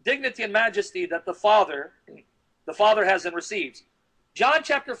 dignity, and majesty that the Father has and receives? John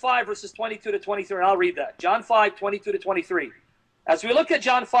chapter 5, verses 22 to 23, and I'll read that. John 5, 22 to 23. As we look at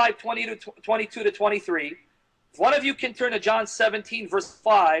John 5, 22 to 23, if one of you can turn to John 17, verse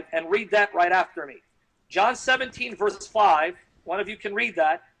 5, and read that right after me. John 17, verse 5, one of you can read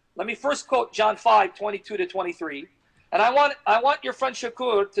that. Let me first quote John 5, 22 to 23. And I want your friend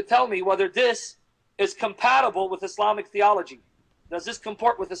Shakur to tell me whether this is compatible with Islamic theology. Does this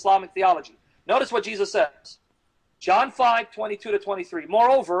comport with Islamic theology? Notice what Jesus says. John 5, 22 to 23.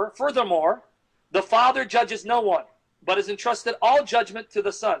 Moreover, furthermore, the Father judges no one, but has entrusted all judgment to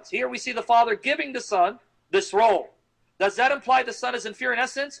the sons. Here we see the Father giving the Son this role. Does that imply the Son is inferior in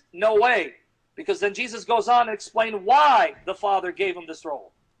essence? No way. Because then Jesus goes on and explains why the Father gave him this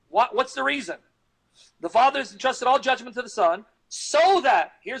role. What's the reason? The Father has entrusted all judgment to the Son, so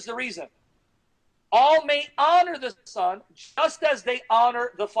that, here's the reason, all may honor the Son just as they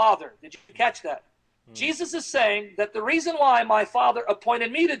honor the Father. Did you catch that? Jesus is saying that the reason why my Father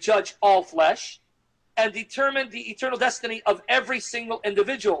appointed me to judge all flesh and determine the eternal destiny of every single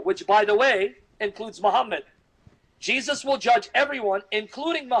individual, which, by the way, includes Muhammad. Jesus will judge everyone,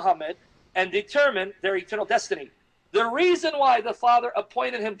 including Muhammad, and determine their eternal destiny. The reason why the Father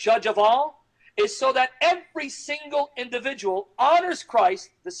appointed him judge of all is so that every single individual honors Christ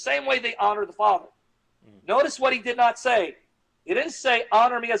the same way they honor the Father. Notice what he did not say. He didn't say,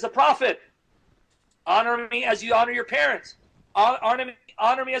 honor me as a prophet. Honor me as you honor your parents.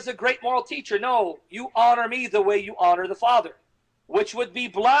 Honor me as a great moral teacher. No, you honor me the way you honor the Father, which would be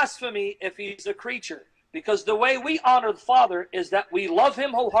blasphemy if he's a creature. Because the way we honor the Father is that we love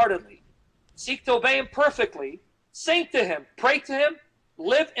him wholeheartedly, seek to obey him perfectly, sing to him, pray to him,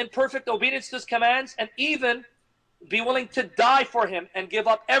 live in perfect obedience to his commands, and even be willing to die for him and give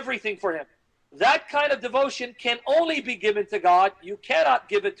up everything for him. That kind of devotion can only be given to God. You cannot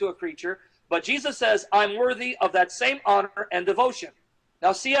give it to a creature. But Jesus says, I'm worthy of that same honor and devotion.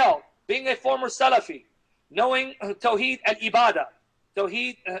 Now, CL, being a former Salafi, knowing Tawheed al-Ibadah,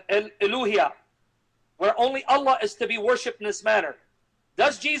 Tawheed al-Iluhiyah, where only Allah is to be worshipped in this manner,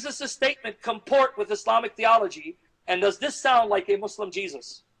 does Jesus' statement comport with Islamic theology? And does this sound like a Muslim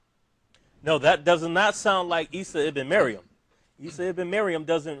Jesus? No, that does not sound like Isa ibn Maryam. Isa ibn Maryam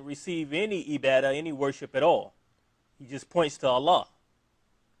doesn't receive any ibadah, any worship at all. He just points to Allah,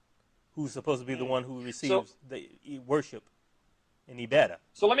 who's supposed to be the one who receives the worship and ibadah.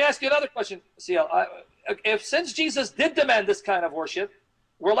 So let me ask you another question, CL. Since Jesus did demand this kind of worship,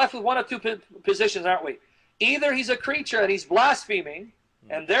 we're left with one of two positions, aren't we? Either he's a creature and he's blaspheming,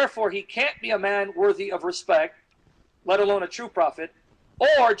 and therefore he can't be a man worthy of respect, let alone a true prophet,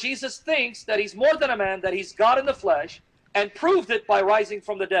 or Jesus thinks that he's more than a man, that he's God in the flesh, and proved it by rising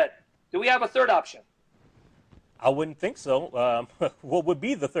from the dead. Do we have a third option? I wouldn't think so. What would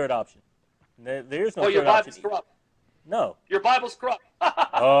be the third option? There is no third option. Oh, your Bible's corrupt. No. Your Bible's corrupt.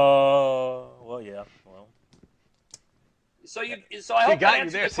 Oh, well, yeah. Well. So I hope he got that you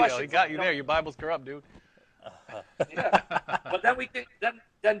answers there, the question. CL. He got you there. Your Bible's corrupt, dude. Yeah. But then we can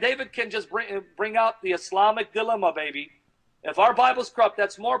then David can just bring out the Islamic dilemma, baby. If our Bible's corrupt,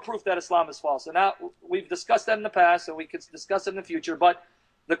 that's more proof that Islam is false. And now we've discussed that in the past, and we could discuss it in the future. But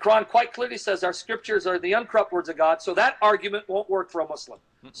the Quran quite clearly says our scriptures are the uncorrupt words of God, so that argument won't work for a Muslim.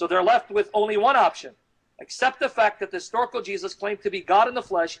 So they're left with only one option. Accept the fact that the historical Jesus claimed to be God in the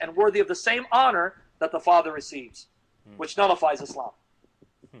flesh and worthy of the same honor that the Father receives, which nullifies Islam.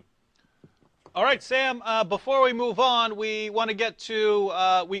 All right, Sam, before we move on, we want to get to,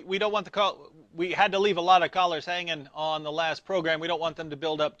 we don't want the call, we had to leave a lot of callers hanging on the last program. We don't want them to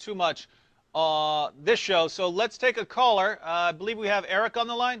build up too much this show. So let's take a caller. I believe we have Eric on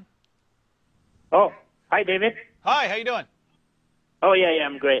the line. Oh, hi, David. Hi, how you doing? Oh, yeah,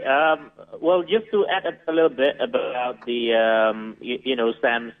 I'm great. Well, just to add a little bit about the,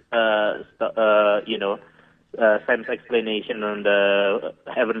 Sam's, Sam's explanation on the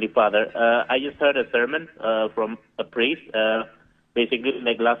Heavenly Father. I just heard a sermon from a priest, basically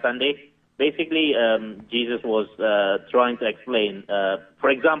like last Sunday. Basically, Jesus was trying to explain. For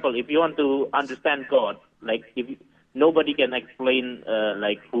example, if you want to understand God, like nobody can explain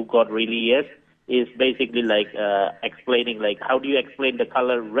like who God really is basically like explaining like how do you explain the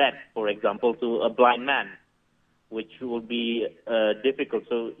color red, for example, to a blind man, which will be difficult.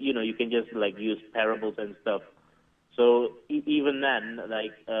 So you can just like use parables and stuff. So even then,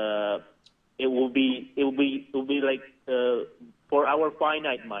 like it will be like for our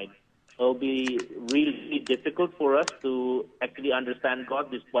finite mind, it will be really difficult for us to actually understand God,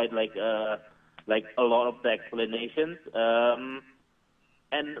 despite like a lot of the explanations.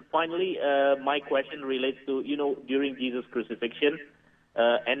 And finally, my question relates to during Jesus' crucifixion.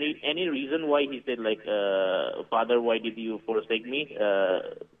 Any reason why he said like, Father, why did you forsake me? Yeah.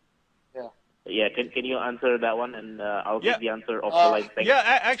 Can you answer that one, and I'll give the answer off the line.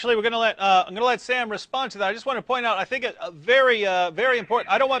 Actually, we're gonna I'm gonna let Sam respond to that. I just want to point out, I think it's very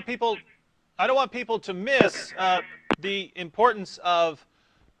important. I don't want people to miss the importance of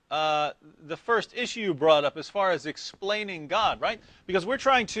the first issue you brought up as far as explaining God, right? Because we're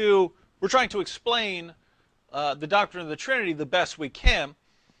trying to explain the doctrine of the Trinity the best we can,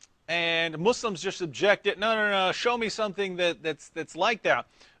 and Muslims just object it. No, show me something that's like that.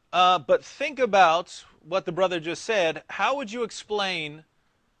 But think about what the brother just said. How would you explain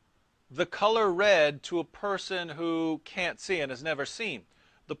the color red to a person who can't see and has never seen?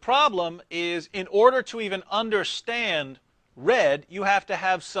 The problem is, in order to even understand red, you have to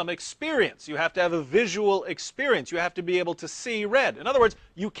have some experience. You have to have a visual experience. You have to be able to see red. In other words,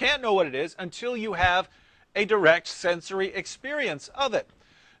 you can't know what it is until you have a direct sensory experience of it.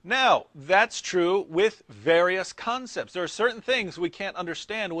 Now, that's true with various concepts. There are certain things we can't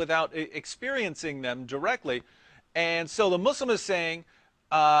understand without experiencing them directly. And so the Muslim is saying,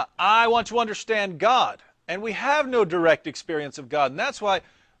 I want to understand God. And we have no direct experience of God. And that's why,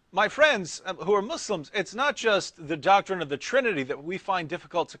 my friends who are Muslims, it's not just the doctrine of the Trinity that we find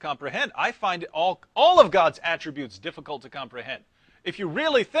difficult to comprehend. I find all of God's attributes difficult to comprehend. If you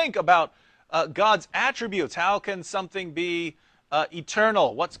really think about God's attributes, how can something be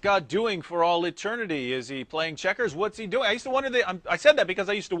eternal? What's God doing for all eternity? Is he playing checkers? What's he doing? I used to wonder that. I said that because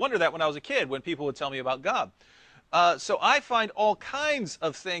I used to wonder that when I was a kid, when people would tell me about God. So I find all kinds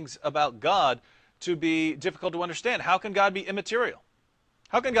of things about God to be difficult to understand. How can God be immaterial?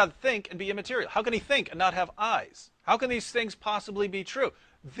 How can God think and be immaterial? How can he think and not have eyes? How can these things possibly be true?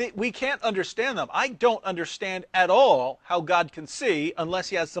 We can't understand them. I don't understand at all how God can see unless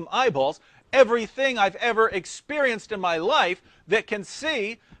he has some eyeballs. Everything I've ever experienced in my life that can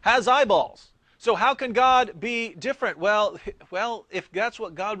see has eyeballs. So how can God be different? Well, if that's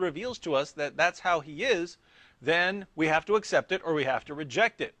what God reveals to us, that that's how he is, then we have to accept it or we have to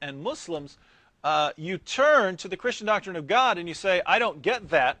reject it. And Muslims, you turn to the Christian doctrine of God and you say, I don't get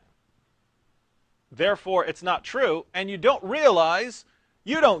that, therefore it's not true, and you don't realize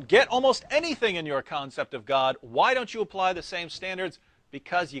you don't get almost anything in your concept of God. Why don't you apply the same standards?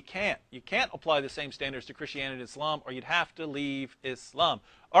 Because you can't. You can't apply the same standards to Christianity and Islam, or you'd have to leave Islam.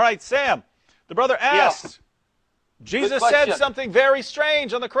 All right, Sam, the brother asked, Jesus said something very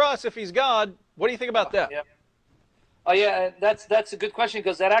strange on the cross if he's God. What do you think about that? Yeah. Oh, yeah, that's a good question,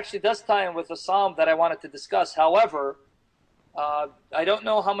 because that actually does tie in with the psalm that I wanted to discuss. However, I don't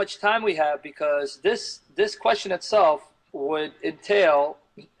know how much time we have, because this question itself would entail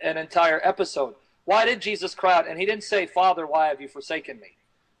an entire episode. Why did Jesus cry out? And he didn't say, Father, why have you forsaken me?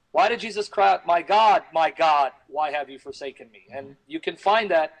 Why did Jesus cry out, my God, why have you forsaken me? And you can find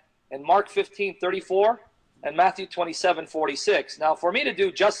that in Mark 15:34 and Matthew 27:46. Now, for me to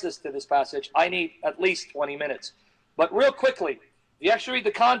do justice to this passage, I need at least 20 minutes. But real quickly, if you actually read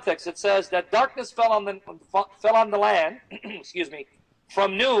the context, it says that darkness fell on the land, excuse me,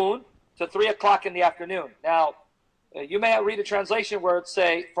 from noon to 3 o'clock in the afternoon. Now, you may read a translation where it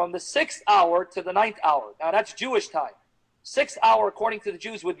say from the 6th hour to the 9th hour. Now, that's Jewish time. 6th hour, according to the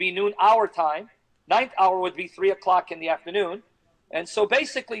Jews, would be noon our time. 9th hour would be 3 o'clock in the afternoon. And so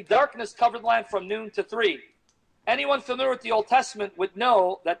basically, darkness covered the land from noon to 3. Anyone familiar with the Old Testament would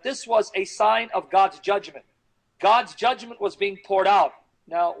know that this was a sign of God's judgment. God's judgment was being poured out.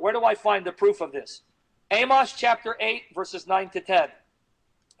 Now, where do I find the proof of this? Amos chapter 8, verses 9 to 10.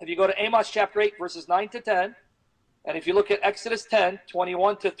 If you go to Amos chapter 8, verses 9 to 10, and if you look at Exodus 10,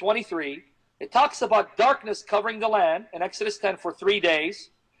 21 to 23, it talks about darkness covering the land in Exodus 10 for 3 days.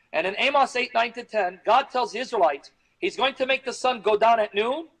 And in Amos 8, 9 to 10, God tells the Israelites he's going to make the sun go down at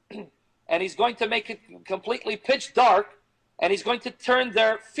noon, and he's going to make it completely pitch dark, and he's going to turn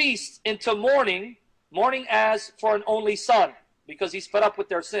their feasts into mourning as for an only son, because he's fed up with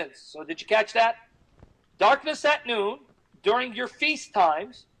their sins. So did you catch that? Darkness at noon during your feast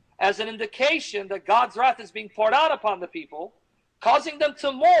times as an indication that God's wrath is being poured out upon the people, causing them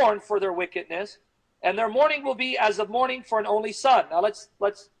to mourn for their wickedness, and their mourning will be as a mourning for an only son. Now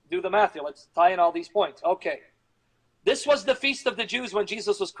let's do the math here. Let's tie in all these points. Okay. This was the feast of the Jews when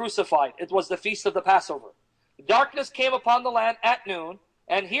Jesus was crucified. It was the feast of the Passover. Darkness came upon the land at noon,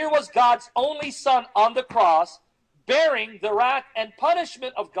 and here was God's only son on the cross, bearing the wrath and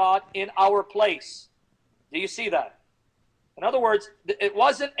punishment of God in our place. Do you see that? In other words, it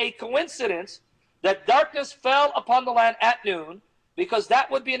wasn't a coincidence that darkness fell upon the land at noon, because that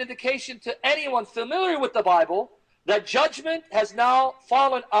would be an indication to anyone familiar with the Bible that judgment has now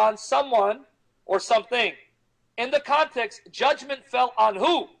fallen on someone or something. In the context, judgment fell on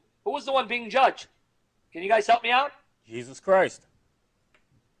who? Who was the one being judged? Can you guys help me out? Jesus Christ.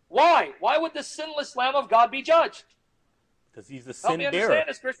 Why? Why would the sinless Lamb of God be judged? Because he's the sin bearer. Help me understand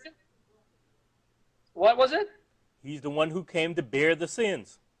this, Christian. What was it? He's the one who came to bear the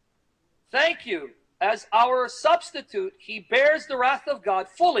sins. Thank you. As our substitute, he bears the wrath of God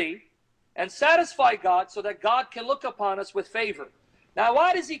fully and satisfy God so that God can look upon us with favor. Now,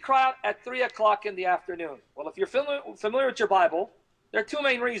 why does he cry out at 3 o'clock in the afternoon? Well, if you're familiar with your Bible, there are two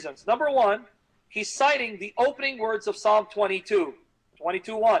main reasons. Number one, he's citing the opening words of Psalm 22.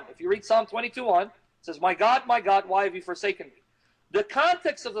 22:1. If you read Psalm 22:1, it says, my God, why have you forsaken me? The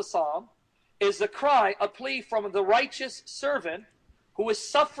context of the psalm is the cry, a plea from the righteous servant who is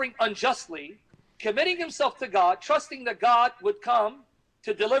suffering unjustly, committing himself to God, trusting that God would come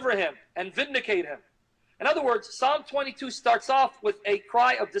to deliver him and vindicate him. In other words, Psalm 22 starts off with a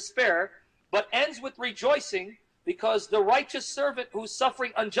cry of despair, but ends with rejoicing, because the righteous servant who's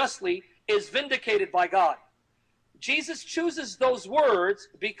suffering unjustly is vindicated by God. Jesus chooses those words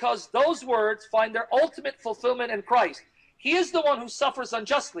because those words find their ultimate fulfillment in Christ. He is the one who suffers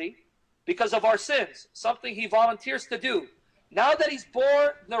unjustly because of our sins, something he volunteers to do. Now that he's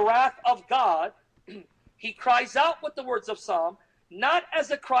borne the wrath of God, he cries out with the words of Psalm, not as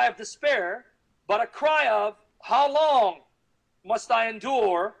a cry of despair, but a cry of, how long must I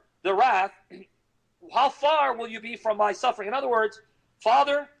endure the wrath? How far will you be from my suffering? In other words,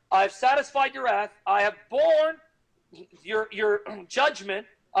 Father, I have satisfied your wrath. I have borne your judgment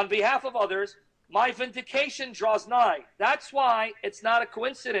on behalf of others. My vindication draws nigh. That's why it's not a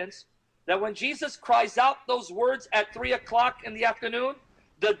coincidence that when Jesus cries out those words at 3 o'clock in the afternoon,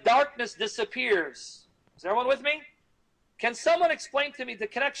 the darkness disappears. Is everyone with me? Can someone explain to me the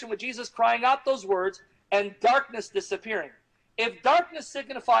connection with Jesus crying out those words and darkness disappearing? If darkness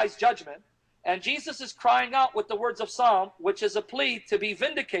signifies judgment, and Jesus is crying out with the words of Psalm, which is a plea to be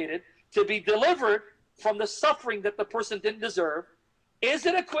vindicated, to be delivered from the suffering that the person didn't deserve, is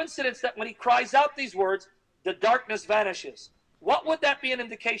it a coincidence that when he cries out these words, the darkness vanishes? What would that be an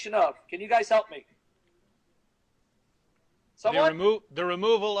indication of? Can you guys help me? Someone? The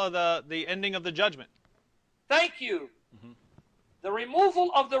removal of the ending of the judgment. Thank you. The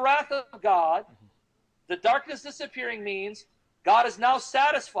removal of the wrath of God, the darkness disappearing means God is now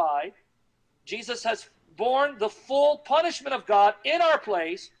satisfied. Jesus has borne the full punishment of God in our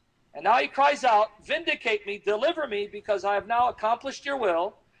place, and now he cries out, vindicate me, deliver me, because I have now accomplished your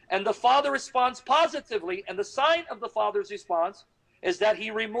will. And the Father responds positively, and the sign of the Father's response is that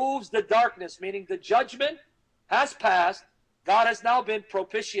he removes the darkness, meaning the judgment has passed. God has now been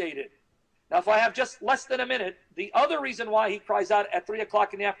propitiated. Now, if I have just less than a minute, the other reason why he cries out at 3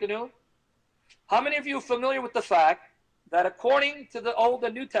 o'clock in the afternoon, how many of you are familiar with the fact that according to the Old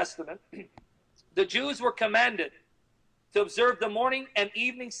and New Testament, the Jews were commanded to observe the morning and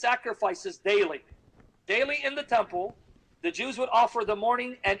evening sacrifices daily? Daily in the temple, the Jews would offer the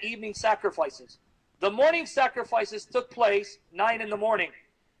morning and evening sacrifices. The morning sacrifices took place 9 in the morning,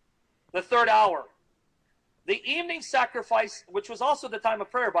 the third hour. The evening sacrifice, which was also the time of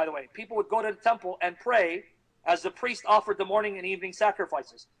prayer, by the way, people would go to the temple and pray as the priest offered the morning and evening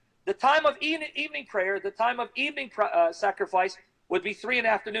sacrifices. The time of evening prayer, the time of evening sacrifice would be 3 in the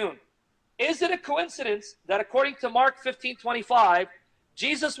afternoon. Is it a coincidence that according to Mark 15:25,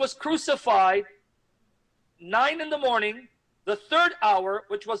 Jesus was crucified 9 in the morning, the third hour,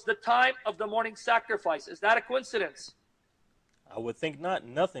 which was the time of the morning sacrifice? Is that a coincidence? I would think not.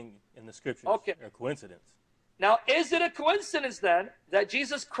 Nothing in the scriptures Okay. are coincidence. Now, is it a coincidence then that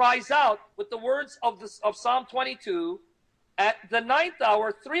Jesus cries out with the words of Psalm 22 at the 9th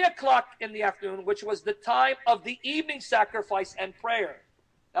hour, 3 o'clock in the afternoon, which was the time of the evening sacrifice and prayer?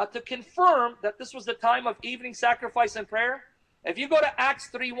 Now, to confirm that this was the time of evening sacrifice and prayer, if you go to Acts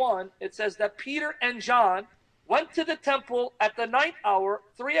 3:1, it says that Peter and John went to the temple at the 9th hour,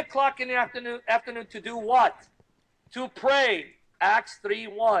 3 o'clock in the afternoon to do what? To pray. Acts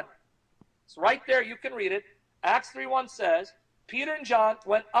 3:1. It's right there. You can read it. Acts 3:1 says, Peter and John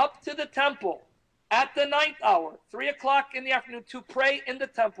went up to the temple at the 9th hour, 3 o'clock in the afternoon, to pray in the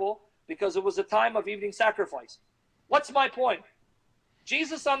temple because it was a time of evening sacrifice. What's my point?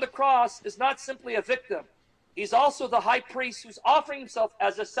 Jesus on the cross is not simply a victim. He's also the high priest who's offering himself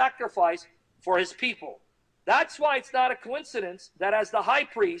as a sacrifice for his people. That's why it's not a coincidence that as the high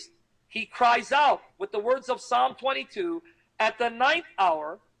priest, he cries out with the words of Psalm 22 at the 9th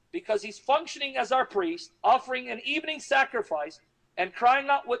hour, because he's functioning as our priest, offering an evening sacrifice and crying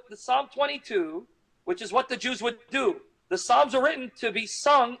out with the Psalm 22, which is what the Jews would do. The Psalms are written to be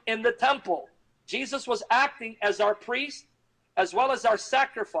sung in the temple. Jesus was acting as our priest as well as our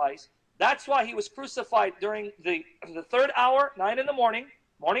sacrifice. That's why he was crucified during the third hour, 9 in the morning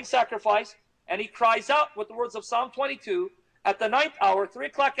sacrifice, and he cries out with the words of Psalm 22 at the 9th hour, 3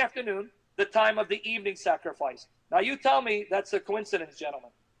 o'clock afternoon, the time of the evening sacrifice. Now you tell me that's a coincidence,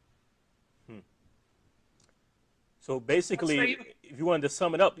 gentlemen. So basically, if you wanted to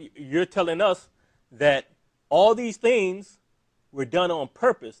sum it up, you're telling us that all these things were done on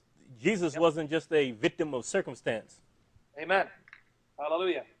purpose. Jesus wasn't just a victim of circumstance. Amen.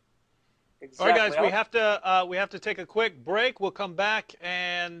 Hallelujah. All Exactly. right, guys, we have to take a quick break. We'll come back,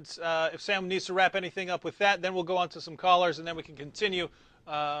 and if Sam needs to wrap anything up with that, then we'll go on to some callers, and then we can continue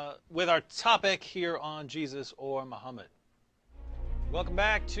with our topic here on Jesus or Muhammad. Welcome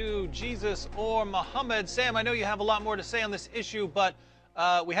back to Jesus or Muhammad. Sam, I know you have a lot more to say on this issue, but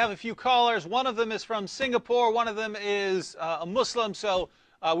we have a few callers. One of them is from Singapore. One of them is a Muslim. So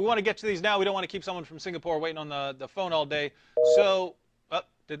we want to get to these now. We don't want to keep someone from Singapore waiting on the phone all day. So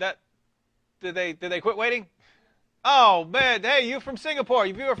did they quit waiting? Oh, man. Hey, you from Singapore.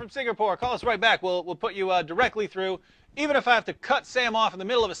 You viewer from Singapore. Call us right back. We'll put you directly through. Even if I have to cut Sam off in the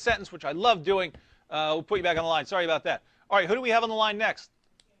middle of a sentence, which I love doing, we'll put you back on the line. Sorry about that. All right, who do we have on the line next?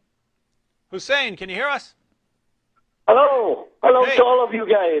 Hussein, can you hear us? Hello. Hello Hey. to all of you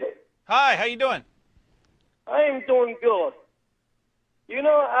guys. Hi, how you doing? I am doing good. You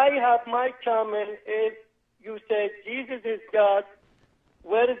know, I have my comment. If you said Jesus is God,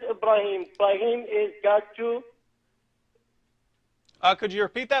 where is Ibrahim? Ibrahim is God too? Could you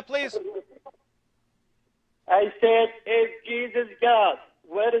repeat that, please? I said, if Jesus is God,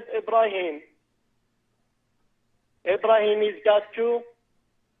 where is Ibrahim? Ibrahim is God too?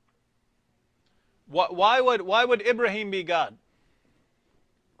 Why would Ibrahim be God?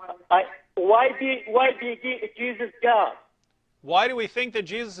 Why be Jesus God? Why do we think that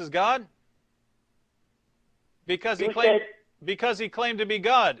Jesus is God? Because he claimed to be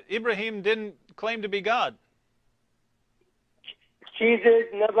God. Ibrahim didn't claim to be God. Jesus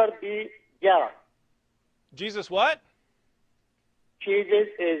never be God. Jesus what? Jesus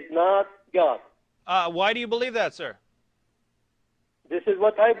is not God. Why do you believe that, sir? This is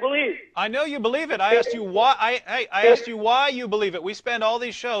what I believe. I know you believe it. I asked you why. I asked you why you believe it. We spend all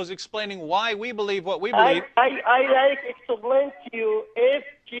these shows explaining why we believe what we believe. I like explain to you, if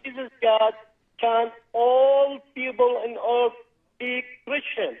Jesus God, can all people and all be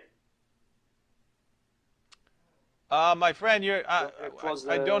Christian? My friend,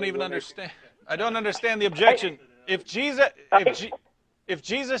 I don't even understand. I don't understand the objection. If Jesus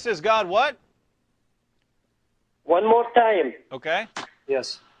is God, what? One more time. Okay.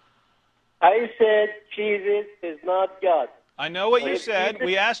 Yes. I said Jesus is not God. I know what you said.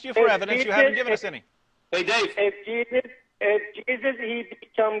 We asked you for evidence. You haven't given us any. Hey, Dave. If Jesus he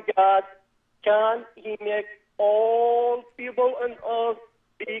become God, can he make all people on earth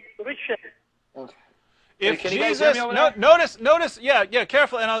be Christian? If Can you guys hear Jesus, me over there? notice, yeah,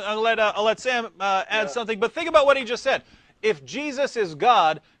 careful, and I'll let Sam add something. But think about what he just said. If Jesus is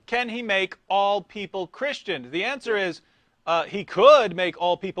God, can he make all people Christian? The answer is he could make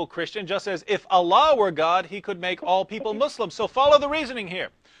all people Christian, just as if Allah were God, he could make all people Muslims. So follow the reasoning here.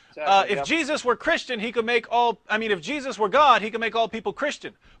 Exactly, If Jesus were Christian, he could make if Jesus were God, he could make all people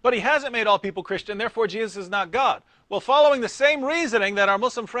Christian. But he hasn't made all people Christian, therefore Jesus is not God. Well, following the same reasoning that our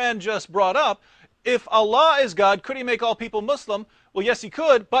Muslim friend just brought up, if Allah is God, could he make all people Muslim? Well, yes, he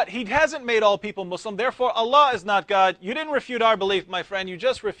could, but he hasn't made all people Muslim, therefore Allah is not God. You didn't refute our belief, my friend. You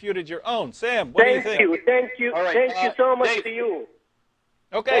just refuted your own. Sam, what do you think? Thank you All right, so much Dave. to you.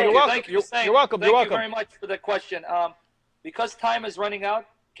 Okay, you're welcome. You're welcome. Thank you very much for the question. Because time is running out,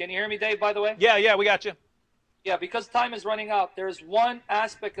 can you hear me, Dave, by the way? Yeah, we got you. Yeah, because time is running out, there's one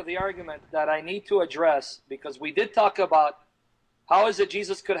aspect of the argument that I need to address, because we did talk about how is it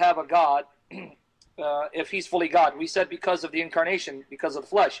Jesus could have a God if he's fully God. We said because of the incarnation, because of the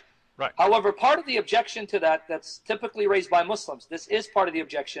flesh. Right. However, part of the objection to that's typically raised by Muslims, this is part of the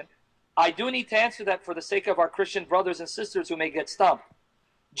objection. I do need to answer that for the sake of our Christian brothers and sisters who may get stumped.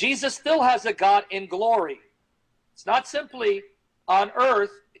 Jesus still has a God in glory. It's not simply on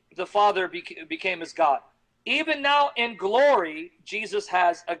earth the Father became his God. Even now in glory, Jesus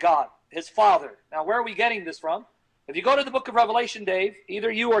has a God, his Father. Now, where are we getting this from? If you go to the book of Revelation, Dave,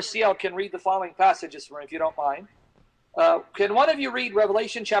 either you or CL can read the following passages for me, if you don't mind. Can one of you read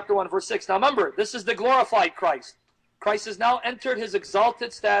Revelation chapter 1, verse 6? Now, remember, this is the glorified Christ. Christ has now entered his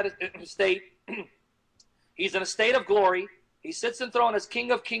exalted state. He's in a state of glory. He sits enthroned as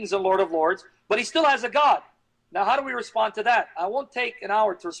King of kings and Lord of lords, but he still has a God. Now, how do we respond to that? I won't take an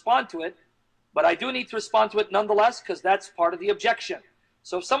hour to respond to it, but I do need to respond to it nonetheless, because that's part of the objection.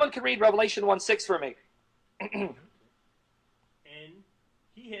 So if someone can read Revelation 1:6 for me. And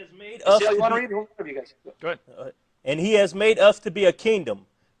he has made us CL, you to want to be, read? One of you guys. Good. and he has made us to be a kingdom,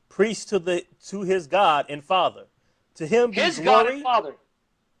 priests to his God and Father. To him be His glory. God and Father.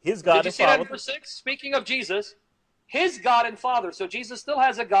 His God Did you and see that Father. in verse 6? Speaking of Jesus, his God and Father. So Jesus still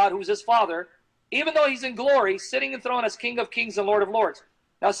has a God who's his Father, even though he's in glory, sitting enthroned as King of kings and Lord of lords.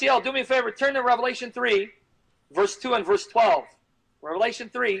 Now, CL, do me a favor. Turn to Revelation 3, verse 2 and verse 12. Revelation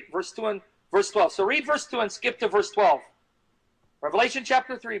 3, verse 2 and verse 12. So read verse 2 and skip to verse 12. Revelation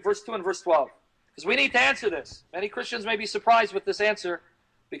chapter 3, verse 2 and verse 12. Because we need to answer this. Many Christians may be surprised with this answer,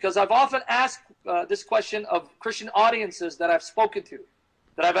 because I've often asked this question of Christian audiences that I've spoken to,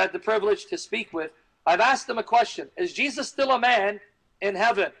 that I've had the privilege to speak with. I've asked them a question. Is Jesus still a man in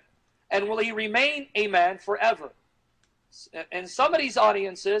heaven? And will he remain a man forever? In some of these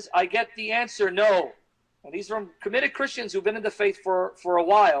audiences, I get the answer no. And these are from committed Christians who've been in the faith for a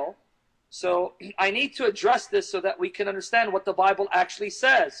while. So I need to address this so that we can understand what the Bible actually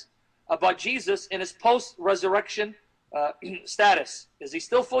says. about Jesus in his post-resurrection status. Is he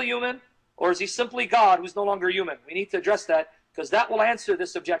still full human, or is he simply God who's no longer human? We need to address that, because that will answer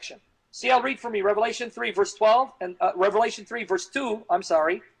this objection. See, I'll read for me Revelation 3, verse 12, and Revelation 3, verse 2,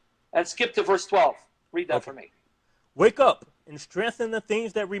 and skip to verse 12. Read that for me. Wake up and strengthen the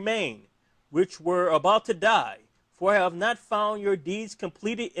things that remain, which were about to die, for I have not found your deeds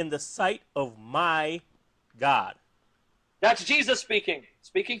completed in the sight of my God. That's Jesus speaking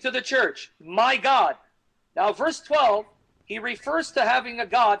to the church, my God. Now, verse 12, he refers to having a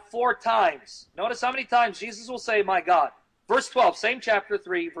God 4 times. Notice how many times Jesus will say, my God. Verse 12, same chapter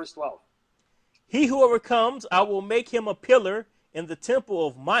 3, verse 12. He who overcomes, I will make him a pillar in the temple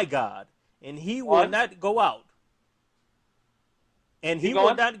of my God, and he will not go out. And he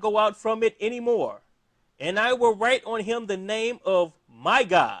will not go out from it anymore. And I will write on him the name of my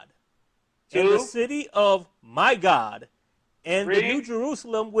God, and the city of my God, and the new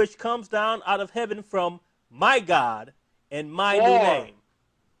Jerusalem which comes down out of heaven from my God, and my new name.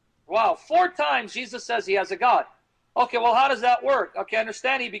 Wow, 4 times Jesus says he has a God. Okay, well, how does that work? Okay, I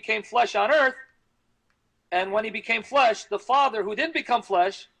understand he became flesh on earth, and when he became flesh, the Father, who didn't become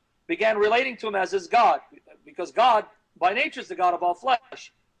flesh, began relating to him as his God, because God, by nature, is the God of all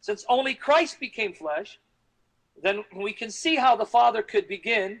flesh. Since only Christ became flesh, then we can see how the Father could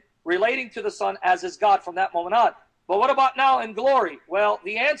begin relating to the Son as his God from that moment on. But what about now in glory? Well,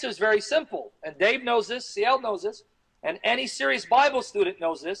 the answer is very simple, and Dave knows this, CL knows this, and any serious Bible student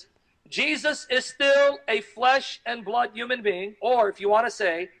knows this. Jesus is still a flesh and blood human being, or if you want to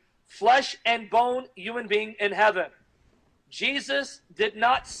say, flesh and bone human being in heaven. Jesus did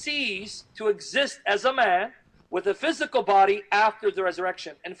not cease to exist as a man with a physical body after the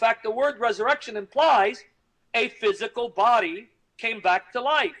resurrection. In fact, the word resurrection implies a physical body came back to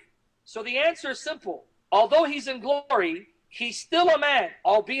life. So the answer is simple. Although he's in glory, he's still a man,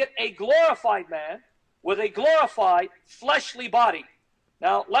 albeit a glorified man, with a glorified fleshly body.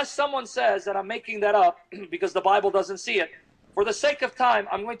 Now, lest someone says that I'm making that up because the Bible doesn't see it, for the sake of time,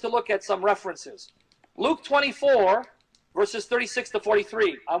 I'm going to look at some references. Luke 24, verses 36 to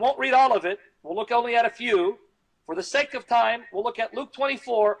 43. I won't read all of it. We'll look only at a few. For the sake of time, we'll look at Luke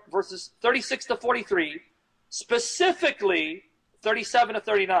 24, verses 36 to 43, specifically 37 to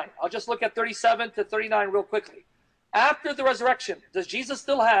 39. I'll just look at 37 to 39 real quickly. After the resurrection, does Jesus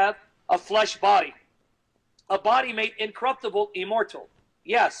still have a flesh body? A body made incorruptible, immortal?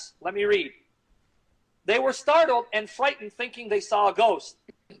 Yes. Let me read. They were startled and frightened, thinking they saw a ghost.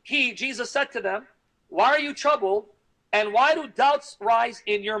 Jesus said to them, why are you troubled, and why do doubts rise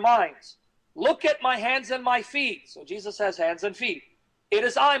in your minds? Look at my hands and my feet. So Jesus has hands and feet. It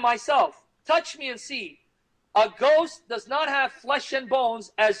is I myself. Touch me and see. A ghost does not have flesh and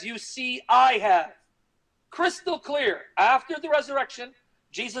bones as you see I have. Crystal clear. After the resurrection,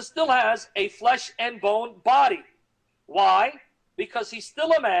 Jesus still has a flesh and bone body. Why? Because he's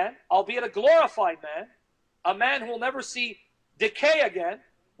still a man, albeit a glorified man, a man who will never see decay again,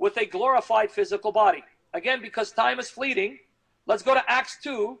 with a glorified physical body. Again, because time is fleeting, let's go to Acts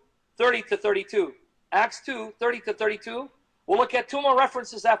 2, 30 to 32. Acts 2, 30 to 32. We'll look at 2 more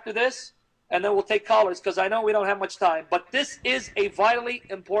references after this, and then we'll take callers, because I know we don't have much time. But this is a vitally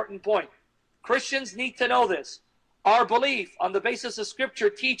important point. Christians need to know this. Our belief on the basis of Scripture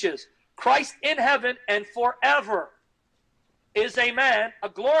teaches Christ in heaven and forever is a man, a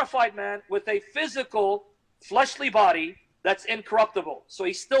glorified man, with a physical, fleshly body that's incorruptible. So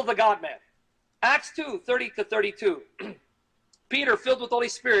he's still the God-man. Acts 2, 30 to 32. Peter, filled with the Holy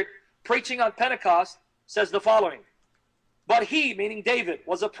Spirit, preaching on Pentecost, says the following. But he, meaning David,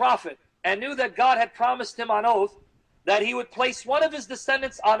 was a prophet, and knew that God had promised him on oath that he would place one of his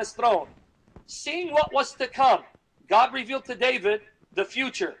descendants on his throne. Seeing what was to come, God revealed to David the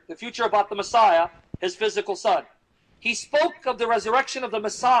future about the Messiah, his physical son. He spoke of the resurrection of the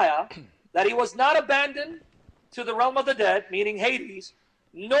Messiah, that he was not abandoned to the realm of the dead, meaning Hades,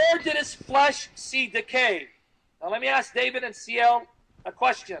 nor did his flesh see decay. Now let me ask David and CL a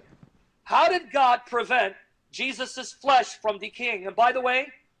question. How did God prevent Jesus' flesh from decaying? And by the way,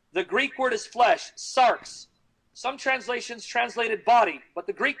 the Greek word is flesh, sarx. Some translations translated body, but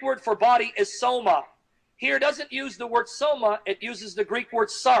the Greek word for body is soma. Here it doesn't use the word soma, it uses the Greek word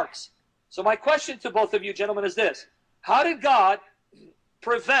sarx. So my question to both of you gentlemen is this. How did God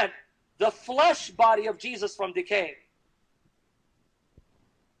prevent the flesh body of Jesus from decaying?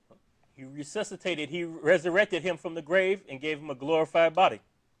 He resuscitated, he resurrected him from the grave and gave him a glorified body.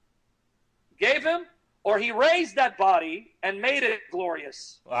 Gave him, or he raised that body and made it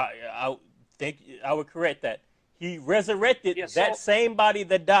glorious? I think I would correct that. He resurrected that same body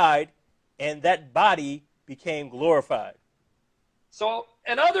that died, and that body became glorified. So,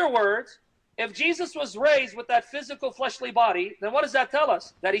 in other words, if Jesus was raised with that physical fleshly body, then what does that tell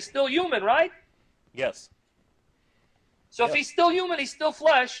us? That he's still human, right? Yes. So if he's still human, he's still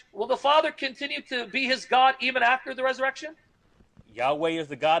flesh, will the Father continue to be his God even after the resurrection? Yahweh is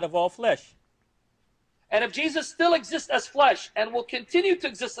the God of all flesh. And if Jesus still exists as flesh and will continue to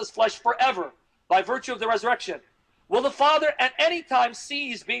exist as flesh forever by virtue of the resurrection, will the Father at any time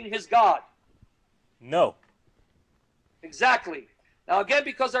cease being his God? No. Exactly. Now again,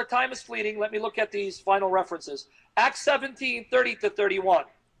 because our time is fleeting, let me look at these final references. Acts 17:30-31.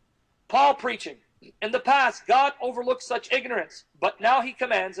 Paul preaching. In the past, God overlooked such ignorance, but now he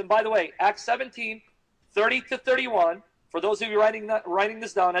commands, and by the way, Acts 17:30-31, for those of you writing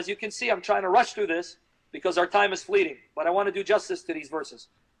this down, as you can see, I'm trying to rush through this because our time is fleeting, but I want to do justice to these verses.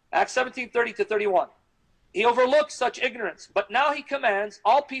 Acts 17:30-31. He overlooked such ignorance, but now he commands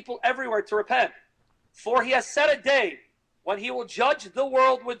all people everywhere to repent, for he has set a day when he will judge the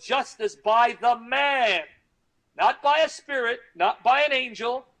world with justice by the man, not by a spirit, not by an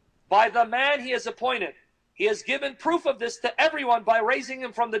angel, by the man he has appointed. He has given proof of this to everyone by raising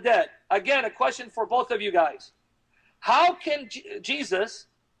him from the dead. Again, a question for both of you guys. How can Jesus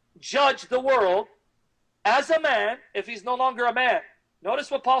judge the world as a man if he's no longer a man?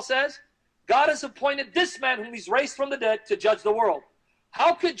 Notice what Paul says. God has appointed this man whom he's raised from the dead to judge the world.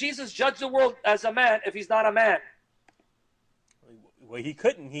 How could Jesus judge the world as a man if he's not a man? Well, he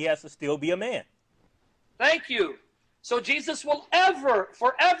couldn't. He has to still be a man. Thank you. So Jesus will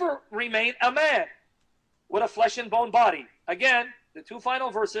forever remain a man with a flesh and bone body. Again, the two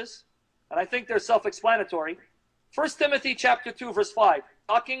final verses, and I think they're self-explanatory. 1 Timothy chapter 2, verse 5,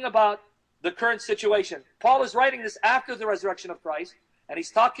 talking about the current situation. Paul is writing this after the resurrection of Christ, and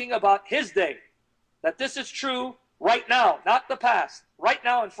he's talking about his day, that this is true right now, not the past, right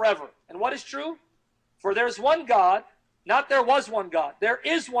now and forever. And what is true? For there's one God, not there was one God. There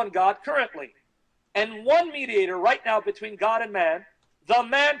is one God currently, and one mediator right now between God and man, the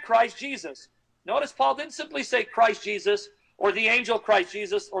man Christ Jesus. Notice Paul didn't simply say Christ Jesus, or the angel Christ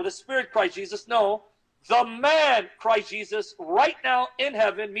Jesus, or the Spirit Christ Jesus. No, the man Christ Jesus right now in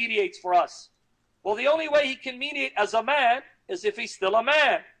heaven mediates for us. Well, the only way he can mediate as a man is if he's still a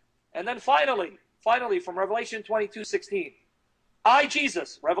man. And then finally, from Revelation 22:16, I,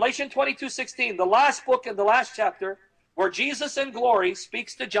 Jesus, Revelation 22:16, the last book and the last chapter, where Jesus in glory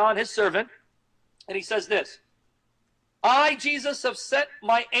speaks to John, his servant, and he says this, I, Jesus, have sent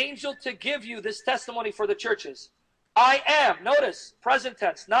my angel to give you this testimony for the churches. I am, notice, present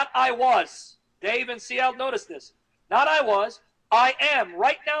tense, not I was. Dave and CL, notice this. Not I was, I am,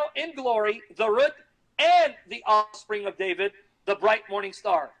 right now in glory, the root and the offspring of David, the bright morning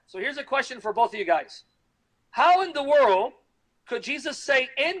star. So here's a question for both of you guys. How in the world could Jesus say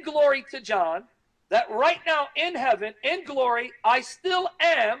in glory to John that right now in heaven, in glory, I still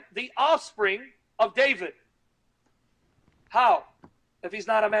am the offspring of David? How? If he's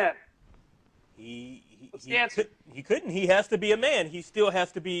not a man. What's the answer? He couldn't. He has to be a man. He still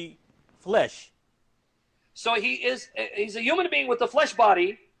has to be flesh. So he's a human being with a flesh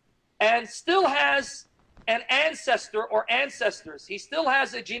body and still has an ancestor or ancestors. He still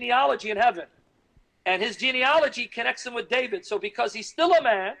has a genealogy in heaven. And his genealogy connects him with David. So because he's still a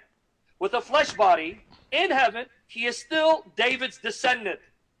man with a flesh body in heaven, he is still David's descendant.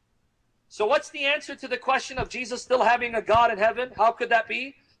 So what's the answer to the question of Jesus still having a God in heaven? How could that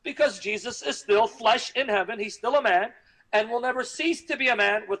be? Because Jesus is still flesh in heaven. He's still a man and will never cease to be a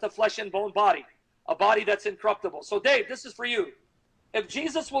man with a flesh and bone body, a body that's incorruptible. So Dave, this is for you. If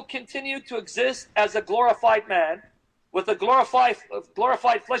Jesus will continue to exist as a glorified man with a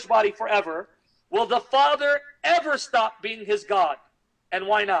glorified flesh body forever, will the Father ever stop being his God? And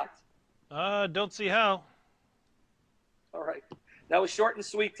why not? Don't see how. All right. That was short and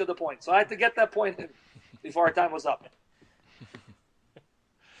sweet to the point. So I had to get that point in before our time was up.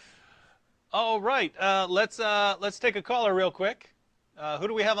 All right. Let's take a caller real quick. Who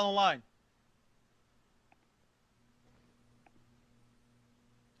do we have on the line?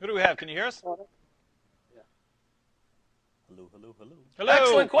 Who do we have? Can you hear us? Hello, hello, hello. Hello.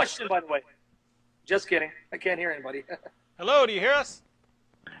 Excellent question, by the way. Just kidding. I can't hear anybody. Hello, do you hear us?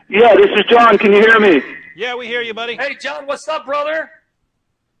 Yeah, this is John. Can you hear me? Yeah, we hear you, buddy. Hey, John, what's up, brother?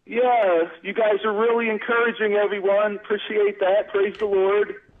 Yeah, you guys are really encouraging everyone. Appreciate that. Praise the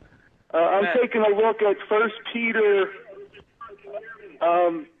Lord. I'm taking a look at 1 Peter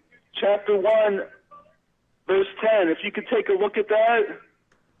chapter 1, verse 10. If you could take a look at that.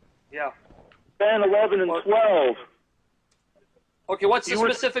 Yeah. 10, 11, and 12. Okay, what's the You were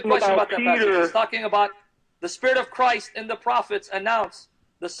specific talking question about about that passage? Peter. It's talking about the Spirit of Christ in the prophets announce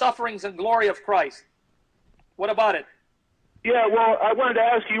the sufferings and glory of Christ. What about it? Yeah, well, I wanted to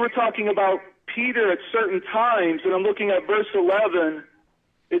ask you were talking about Peter at certain times, and I'm looking at verse 11.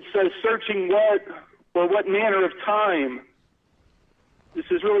 It says, searching what manner of time. This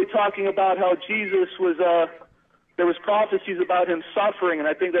is really talking about how Jesus was, there was prophecies about him suffering, and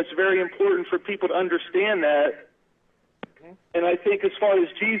I think that's very important for people to understand that. And I think as far as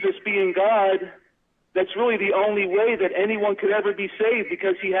Jesus being God, that's really the only way that anyone could ever be saved,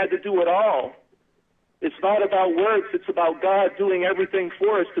 because he had to do it all. It's not about works, it's about God doing everything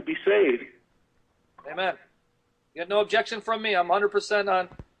for us to be saved. Amen. You got no objection from me. I'm 100% on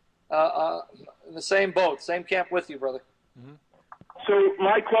in the same boat, same camp with you, brother. Mm-hmm. So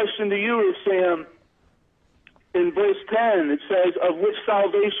my question to you is, Sam, in verse 10, it says, of which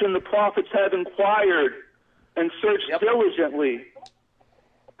salvation the prophets have inquired and searched diligently.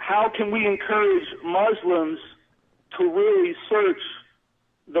 How can we encourage Muslims to really search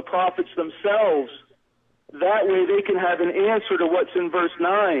the prophets themselves? That way they can have an answer to what's in verse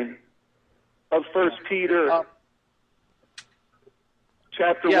 9 of 1 Peter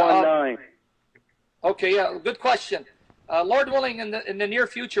chapter 1:9. Okay, yeah, good question. Lord willing, in the near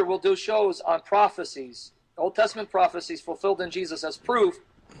future, we'll do shows on prophecies, Old Testament prophecies fulfilled in Jesus as proof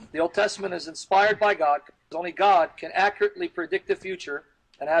the Old Testament is inspired by God, because only God can accurately predict the future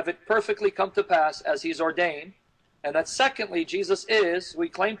and have it perfectly come to pass as he's ordained. And that secondly, Jesus is, we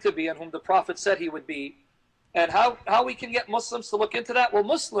claim to be, and whom the prophet said he would be. And how we can get Muslims to look into that? Well,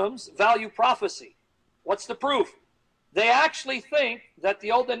 Muslims value prophecy. What's the proof? They actually think that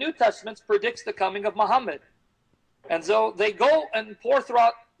the Old and New Testaments predicts the coming of Muhammad. And so they go and pour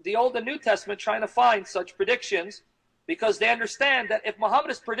throughout the Old and New Testament trying to find such predictions, because they understand that if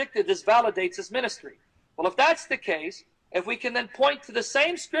Muhammad is predicted, this validates his ministry. Well, if that's the case, if we can then point to the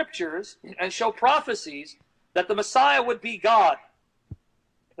same scriptures and show prophecies that the Messiah would be God,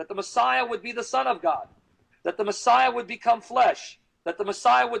 that the Messiah would be the Son of God, that the Messiah would become flesh, that the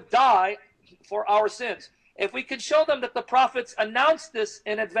Messiah would die for our sins. If we can show them that the prophets announced this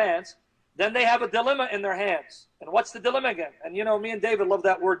in advance, then they have a dilemma in their hands. And what's the dilemma again? And you know, me and David love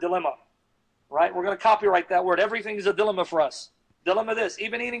that word dilemma, right? We're going to copyright that word. Everything is a dilemma for us. Dilemma this.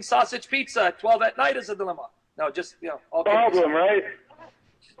 Even eating sausage pizza at 12 at night is a dilemma. No, just, you know. All problem, right?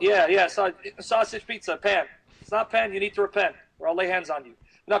 Yeah. Sausage pizza, pan. It's not pan, you need to repent, or I'll lay hands on you.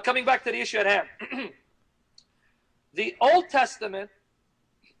 Now, coming back to the issue at hand. The Old Testament,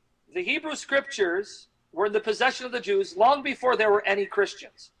 the Hebrew scriptures, were in the possession of the Jews long before there were any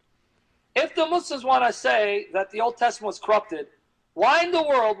Christians. If the Muslims want to say that the Old Testament was corrupted, why in the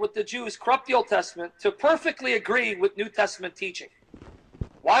world would the Jews corrupt the Old Testament to perfectly agree with New Testament teaching?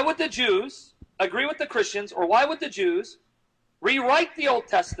 Why would the Jews agree with the Christians, or why would the Jews rewrite the Old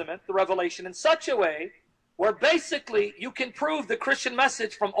Testament, the Revelation, in such a way where basically you can prove the Christian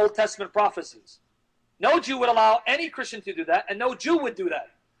message from Old Testament prophecies? No Jew would allow any Christian to do that, and no Jew would do that.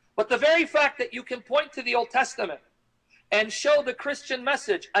 But the very fact that you can point to the Old Testament and show the Christian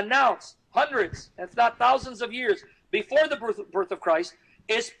message announced hundreds, if not thousands of years before the birth of Christ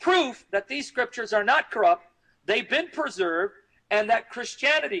is proof that these scriptures are not corrupt, they've been preserved, and that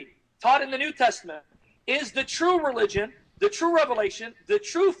Christianity taught in the New Testament is the true religion, the true revelation, the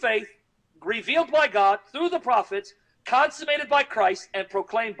true faith revealed by God through the prophets, consummated by Christ, and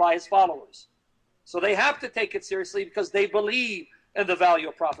proclaimed by his followers. So they have to take it seriously because they believe in the value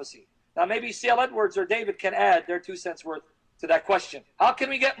of prophecy. Now maybe C.L. Edwards or David can add their 2 cents worth to that question. How can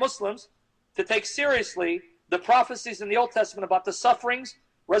we get Muslims to take seriously the prophecies in the Old Testament about the sufferings,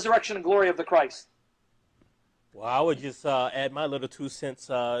 resurrection, and glory of the Christ? Well, I would just add my little 2 cents.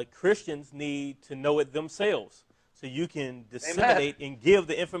 Christians need to know it themselves, so you can disseminate and give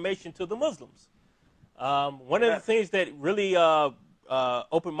the information to the Muslims. One of the things that really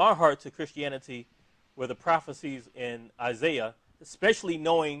opened my heart to Christianity were the prophecies in Isaiah, especially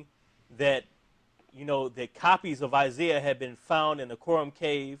knowing that, you know, that copies of Isaiah had been found in the Qumran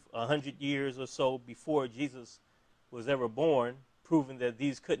cave 100 years or so before Jesus was ever born, proving that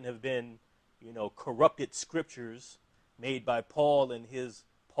these couldn't have been, you know, corrupted scriptures made by Paul and his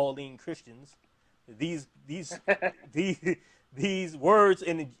Pauline Christians. These words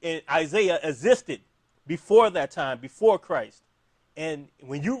in Isaiah existed before that time, before Christ. And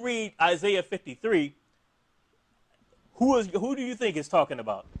when you read Isaiah 53, who do you think it's talking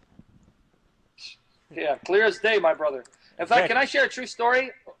about? Yeah, clear as day, my brother. In fact, can I share a true story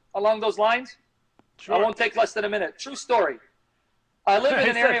along those lines? Sure. I won't take less than a minute. True story. I live in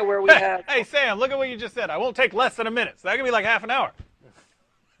an area where we have... Hey, Sam, look at what you just said. I won't take less than a minute. So that could be like half an hour.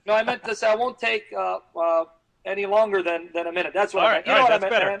 No, I meant to say I won't take any longer than a minute. That's what I meant. You know what I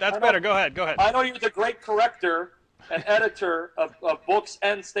meant, better. Man. That's better. Go ahead. I know you're the great corrector and editor of books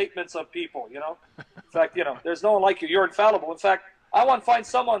and statements of people, you know. In fact, there's no one like you. You're infallible. In fact, I want to find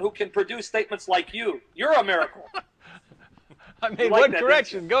someone who can produce statements like you. You're a miracle. I made one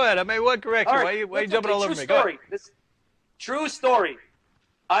correction. Go ahead. I made one correction. All right. Why are you jumping all over me? Go ahead. True story.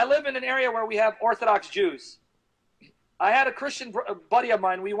 I live in an area where we have Orthodox Jews. I had a Christian buddy of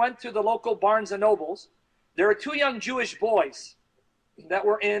mine. We went to the local Barnes & Nobles. There are 2 young Jewish boys that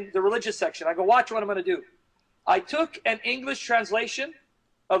were in the religious section. I go, watch what I'm going to do. I took an English translation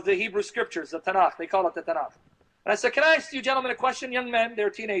of the Hebrew Scriptures, the Tanakh. They call it the Tanakh. And I said, can I ask you gentlemen a question? Young men, they're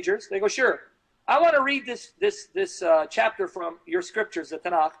teenagers. They go, sure. I want to read this chapter from your Scriptures, the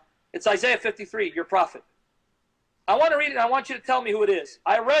Tanakh. It's Isaiah 53, your prophet. I want to read it, and I want you to tell me who it is.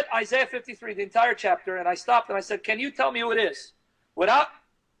 I read Isaiah 53, the entire chapter, and I stopped and I said, can you tell me who it is? Without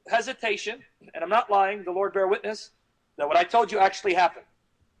hesitation, and I'm not lying, the Lord bear witness, that what I told you actually happened.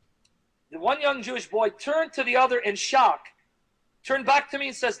 The one young Jewish boy turned to the other in shock, turned back to me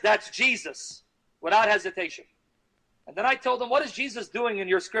and says, that's Jesus, without hesitation. And then I told him, what is Jesus doing in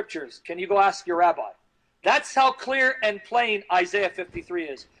your Scriptures? Can you go ask your rabbi? That's how clear and plain Isaiah 53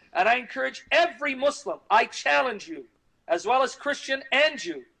 is. And I encourage every Muslim, I challenge you, as well as Christian and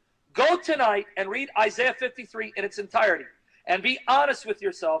Jew, go tonight and read Isaiah 53 in its entirety. And be honest with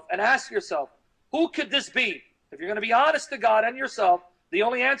yourself and ask yourself, who could this be? If you're going to be honest to God and yourself, the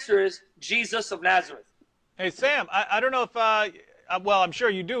only answer is Jesus of Nazareth. Hey, Sam, I don't know if, well, I'm sure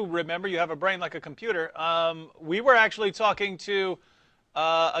you do remember. You have a brain like a computer. We were actually talking to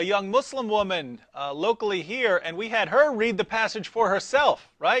a young Muslim woman locally here, and we had her read the passage for herself,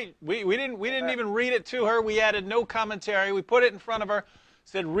 right? We didn't even read it to her. We added no commentary. We put it in front of her,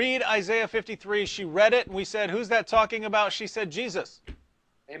 said, read Isaiah 53. She read it, and we said, who's that talking about? She said, Jesus.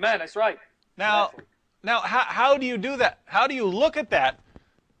 Amen. That's right. Now, how do you do that? How do you look at that?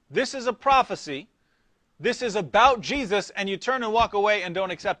 This is a prophecy. This is about Jesus, and you turn and walk away and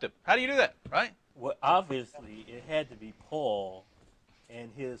don't accept it. How do you do that, right? Well, obviously, it had to be Paul and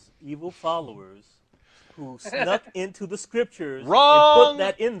his evil followers who snuck into the Scriptures and put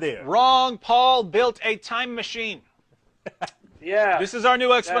that in there. Wrong. Paul built a time machine. Yeah. This is our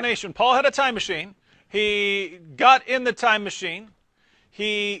new explanation. Paul had a time machine. He got in the time machine.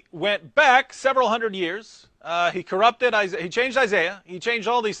 He went back several hundred years. He corrupted Isaiah. He changed Isaiah. He changed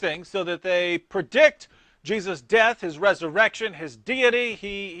all these things so that they predict Jesus' death, his resurrection, his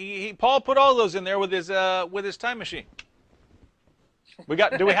deity. Paul put all those in there with his time machine.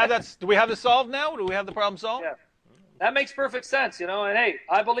 Do we have that? Do we have this solved now? Do we have the problem solved? Yeah, that makes perfect sense, And hey,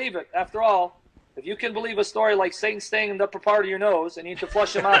 I believe it. After all, if you can believe a story like Satan staying in the upper part of your nose and you need to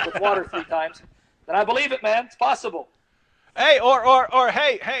flush him out with water 3 times, then I believe it, man. It's possible. Hey,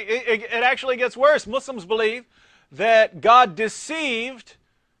 it actually gets worse. Muslims believe that God deceived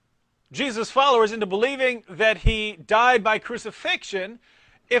Jesus' followers into believing that he died by crucifixion.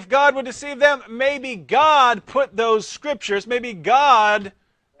 If God would deceive them, maybe God put those scriptures, maybe God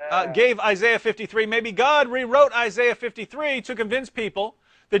gave Isaiah 53, maybe God rewrote Isaiah 53 to convince people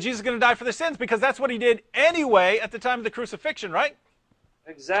that Jesus is going to die for their sins, because that's what he did anyway at the time of the crucifixion, right?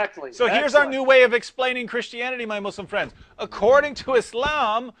 Exactly. So here's our new way of explaining Christianity, my Muslim friends. According to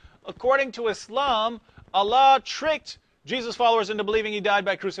Islam, Allah tricked Jesus' followers into believing he died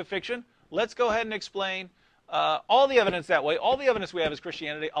by crucifixion. Let's go ahead and explain all the evidence that way. All the evidence we have is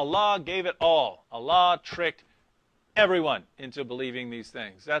Christianity. Allah gave it all. Allah tricked everyone into believing these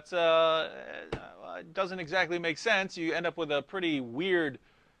things. That's doesn't exactly make sense. You end up with a pretty weird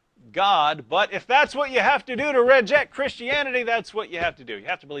God, but if that's what you have to do to reject Christianity, that's what you have to do. You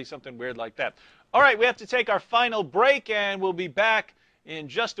have to believe something weird like that. All right, we have to take our final break, and we'll be back in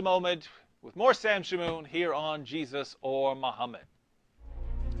just a moment with more Sam Shamoun here on Jesus or Muhammad.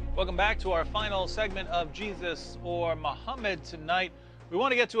 Welcome back to our final segment of Jesus or Muhammad tonight. We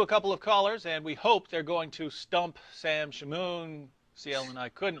want to get to a couple of callers, and we hope they're going to stump Sam Shamoun. CL and I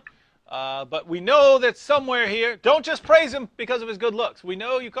couldn't. But we know that somewhere here, don't just praise him because of his good looks. We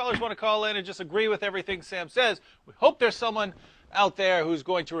know you callers want to call in and just agree with everything Sam says. We hope there's someone out there who's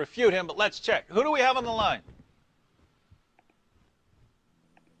going to refute him, but let's check. Who do we have on the line?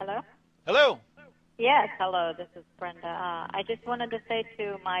 Hello? Hello? Yes, hello, this is Brenda. I just wanted to say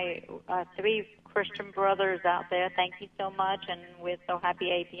to my 3 Christian brothers out there, thank you so much, and we're so happy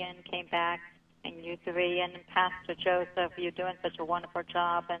ABN came back. And you 3, and Pastor Joseph, you're doing such a wonderful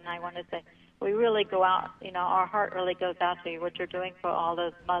job. And I want to say, we really go out, our heart really goes out to you, what you're doing for all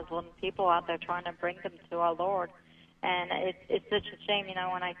those Muslim people out there, trying to bring them to our Lord. And it's such a shame,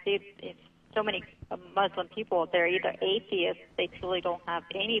 when I see so many Muslim people, they're either atheists, they truly don't have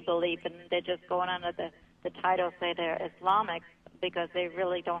any belief, and they're just going under the title, say they're Islamic, because they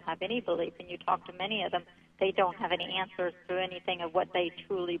really don't have any belief. And you talk to many of them, they don't have any answers to anything of what they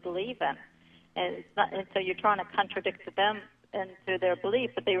truly believe in. And, it's not, and so you're trying to contradict them into their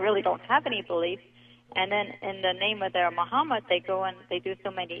belief, but they really don't have any belief. And then in the name of their Muhammad, they go and they do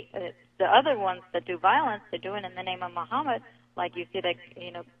so many, the other ones that do violence, they're doing in the name of Muhammad, like you see, like,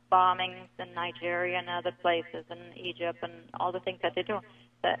 you know, bombings in Nigeria and other places and Egypt and all the things that they're doing.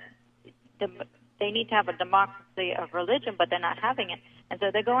 They need to have a democracy of religion, but they're not having it. And so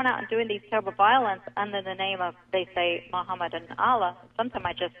they're going out and doing these terrible violence under the name of, they say, Muhammad and Allah. Sometimes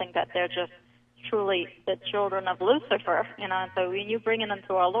I just think that they're just truly the children of Lucifer, you know. And so when you bring them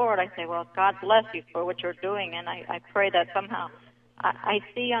to our Lord, I say, well, God bless you for what you're doing. And I pray that somehow, I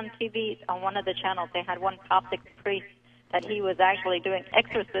see on TV, on one of the channels, they had one Coptic priest that he was actually doing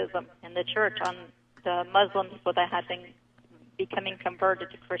exorcism in the church on the Muslims who that had been becoming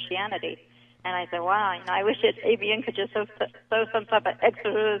converted to Christianity. And I said, wow, you know, I wish ABN could just throw some type of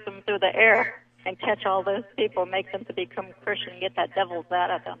exorcism through the air and catch all those people, make them to become Christian, get that devil's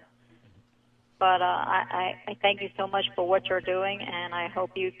out of them. But I thank you so much for what you're doing, and I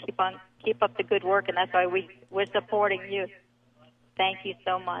hope you keep up the good work, and that's why we're supporting you. Thank you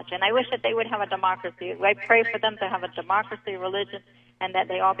so much. And I wish that they would have a democracy. I pray for them to have a democracy religion and that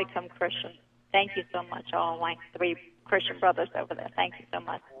they all become Christian. Thank you so much, all my 3 Christian brothers over there. Thank you so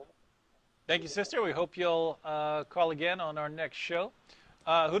much. Thank you, sister. We hope you'll call again on our next show.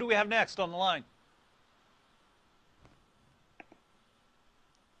 Who do we have next on the line?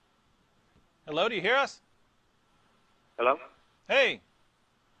 Hello, do you hear us? Hello? Hey.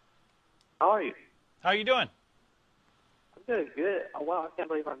 How are you? How are you doing? I'm doing good. Oh, wow, I can't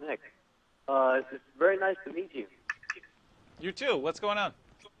believe I'm next. It's very nice to meet you. You too. What's going on?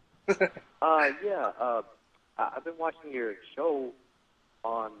 I've been watching your show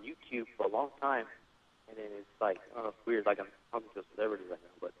on YouTube for a long time, and then it's like, I don't know, it's weird, like I'm talking to a celebrity right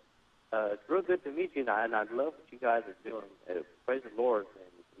now, but it's real good to meet you, and I love what you guys are doing. Praise the Lord,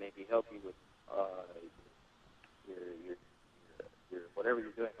 and maybe help you with your whatever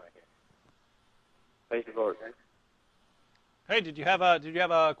you're doing right here. Praise the Lord, man. Hey, did you have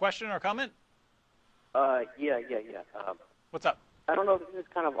a question or comment? Yeah. What's up? I don't know if this is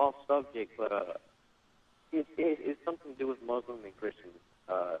kind of off subject, but it's something to do with Muslim and Christian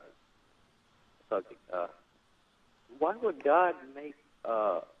subject. Why would God make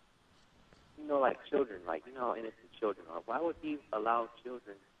like children, like innocent children? Or why would He allow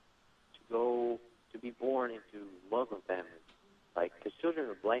children to be born into Muslim families? Like, because children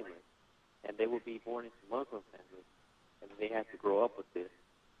are blameless, and they will be born into Muslim families, and they have to grow up with this,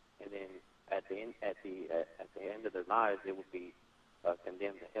 and then at the end of their lives, they will be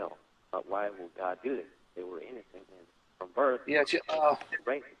condemned to hell. Why will God do this? They were innocent and from birth. Yeah,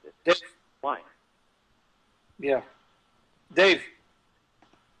 raised with this. Why? Yeah, Dave.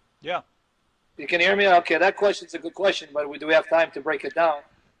 Yeah. You can hear me? Okay, that question's a good question, but do we have time to break it down?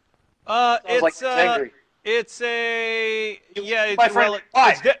 It's angry. It's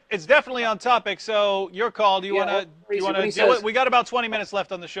definitely on topic. So your call. Do you want to deal with? We got about 20 minutes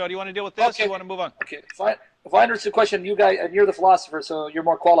left on the show. Do you want to deal with this? Or do you want to move on? Okay. If I understood the question, you guys, and you're the philosopher, so you're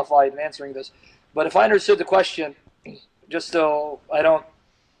more qualified in answering this. But if I understood the question, just so I don't,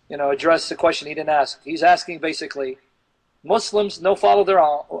 address the question he didn't ask. He's asking basically, Muslims, no fault of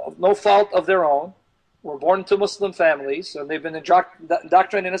their own, were born into Muslim families, and they've been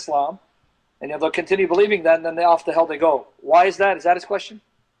indoctrinated in Islam. And they'll continue believing that, and then off to hell they go. Why is that? Is that his question?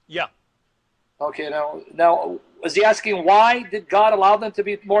 Yeah. Okay. Now, is he asking why did God allow them to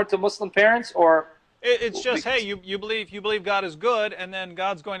be born to Muslim parents, or? It's just, hey, you believe God is good, and then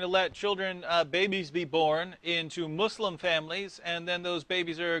God's going to let children, babies, be born into Muslim families, and then those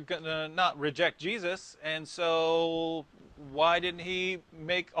babies are going to not reject Jesus, and so why didn't He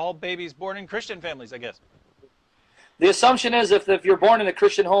make all babies born in Christian families? I guess. The assumption is if you're born in a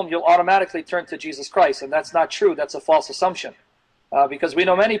Christian home, you'll automatically turn to Jesus Christ, and that's not true. That's a false assumption, because we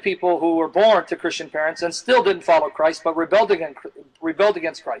know many people who were born to Christian parents and still didn't follow Christ, but rebelled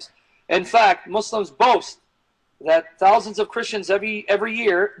against Christ. In fact, Muslims boast that thousands of Christians every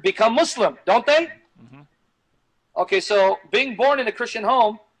year become Muslim, don't they? Mm-hmm. Okay, so being born in a Christian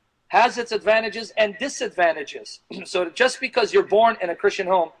home has its advantages and disadvantages. So just because you're born in a Christian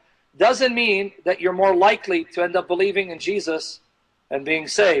home doesn't mean that you're more likely to end up believing in Jesus and being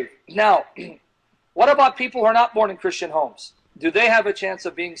saved. Now, what about people who are not born in Christian homes? Do they have a chance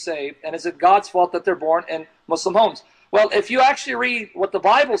of being saved? And is it God's fault that they're born in Muslim homes? Well, if you actually read what the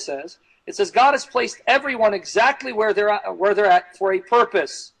Bible says, it says God has placed everyone exactly where they're at for a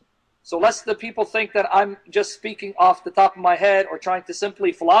purpose. So lest the people think that I'm just speaking off the top of my head or trying to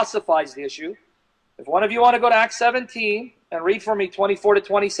simply philosophize the issue. If one of you want to go to Acts 17 and read for me 24 to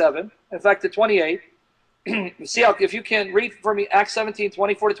 27, in fact to 28, see how if you can read for me Acts 17,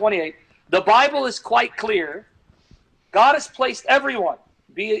 24 to 28, The Bible is quite clear. God has placed everyone,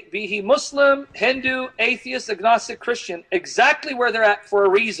 be he Muslim, Hindu, atheist, agnostic, Christian, exactly where they're at for a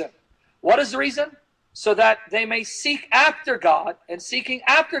reason. What is the reason? So that they may seek after God, and seeking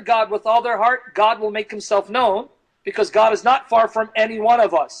after God with all their heart, God will make himself known, because God is not far from any one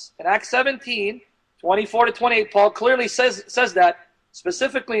of us. In Acts 17, 24 to 28, Paul clearly says that,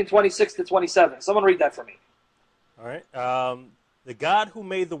 specifically in 26 to 27. Someone read that for me. All right. The God who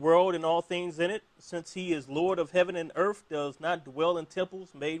made the world and all things in it, since he is Lord of heaven and earth, does not dwell in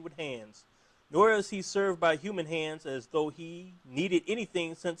temples made with hands, nor is he served by human hands as though he needed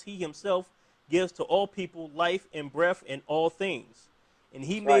anything, since he himself gives to all people life and breath and all things. And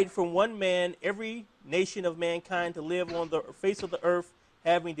he made from one man every nation of mankind to live on the face of the earth,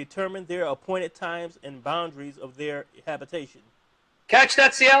 having determined their appointed times and boundaries of their habitation. Catch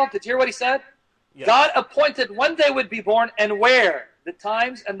that, CL? Did you hear what he said? Yes. God appointed when they would be born and where, the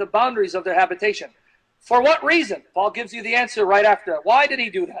times and the boundaries of their habitation. For what reason? Paul gives you the answer right after. Why did he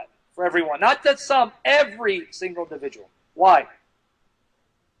do that for everyone? Not that some, every single individual. Why?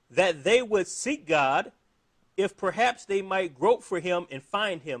 That they would seek God, if perhaps they might grope for him and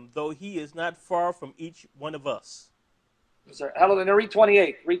find him, though he is not far from each one of us. Hallelujah. Read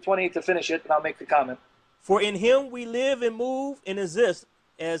 28. Read 28 to finish it, and I'll make the comment. For in him we live and move and exist,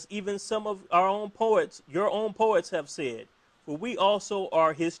 as even some of our own poets, your own poets have said, for we also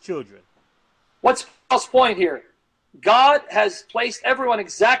are his children. What's Paul's point here? God has placed everyone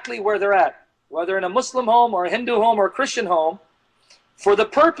exactly where they're at, whether in a Muslim home or a Hindu home or a Christian home, for the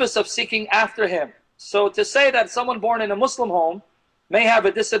purpose of seeking after him. So to say that someone born in a Muslim home may have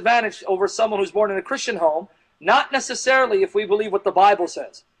a disadvantage over someone who's born in a Christian home, not necessarily if we believe what the Bible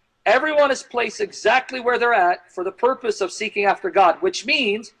says. Everyone is placed exactly where they're at for the purpose of seeking after God, which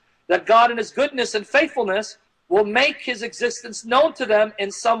means that God in his goodness and faithfulness will make his existence known to them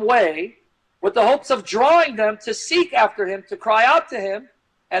in some way, with the hopes of drawing them to seek after him, to cry out to him,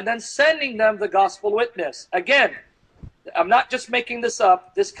 and then sending them the gospel witness. Again, I'm not just making this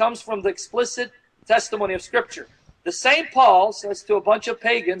up. This comes from the explicit testimony of Scripture. The same Paul says to a bunch of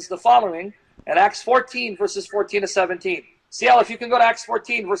pagans the following in Acts 14, verses 14 to 17. CL, if you can go to Acts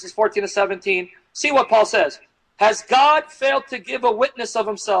 14, verses 14 to 17, see what Paul says. Has God failed to give a witness of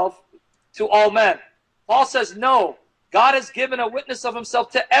himself to all men? Paul says, no. God has given a witness of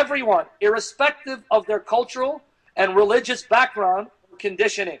himself to everyone, irrespective of their cultural and religious background or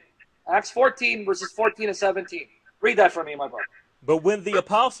conditioning. Acts 14, verses 14 to 17. Read that for me, my brother. But when the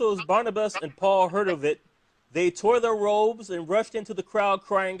apostles Barnabas and Paul heard of it, they tore their robes and rushed into the crowd,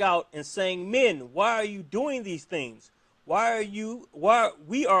 crying out and saying, Men, why are you doing these things?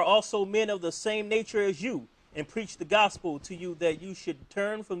 We are also men of the same nature as you, and preach the gospel to you, that you should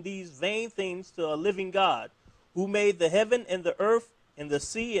turn from these vain things to a living God, who made the heaven and the earth and the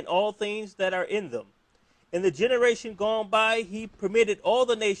sea and all things that are in them. In the generation gone by, he permitted all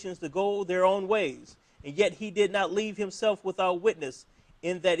the nations to go their own ways, and yet he did not leave himself without witness,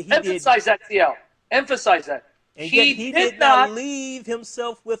 in that he Emphasize that, CL. Emphasize that. And yet he did not leave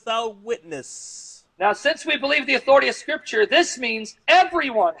himself without witness. Now, since we believe the authority of Scripture, this means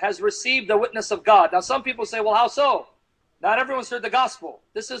everyone has received the witness of God. Now, some people say, well, how so? Not everyone's heard the gospel.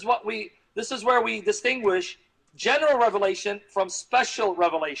 This is where we distinguish general revelation from special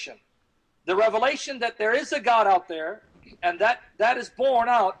revelation. The revelation that there is a God out there, and that is borne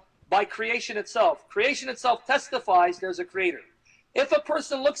out by creation itself. Creation itself testifies there's a creator. If a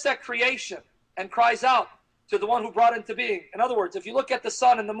person looks at creation and cries out to the one who brought it into being, in other words, if you look at the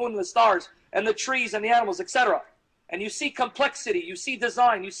sun and the moon and the stars and the trees and the animals, etc., and you see complexity, you see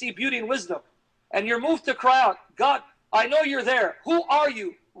design, you see beauty and wisdom, and you're moved to cry out, God, I know you're there. Who are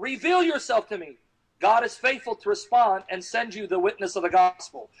you? Reveal yourself to me. God is faithful to respond and send you the witness of the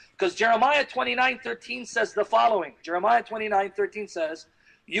gospel. Because Jeremiah 29:13 says the following. Jeremiah 29:13 says,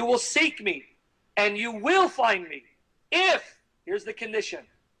 you will seek me and you will find me if, here's the condition,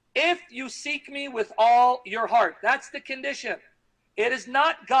 if you seek me with all your heart. That's the condition. It is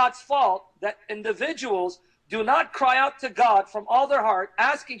not God's fault that individuals do not cry out to God from all their heart,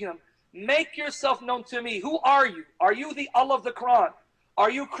 asking him, make yourself known to me. Who are you? Are you the Allah of the Quran? Are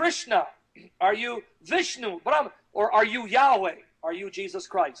you Krishna? Are you Vishnu, Brahma? Or are you Yahweh? Are you Jesus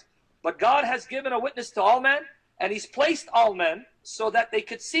Christ? But God has given a witness to all men, and he's placed all men so that they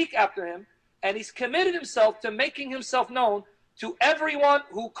could seek after him, and he's committed himself to making himself known to everyone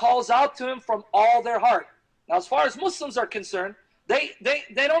who calls out to him from all their heart. Now, as far as Muslims are concerned, they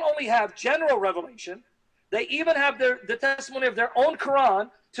don't only have general revelation, they even have the testimony of their own Quran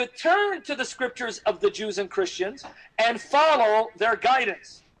to turn to the scriptures of the Jews and Christians and follow their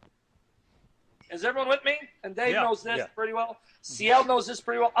guidance. Is everyone with me? And Dave knows this pretty well. CL knows this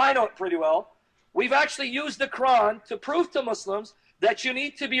pretty well. I know it pretty well. We've actually used the Quran to prove to Muslims that you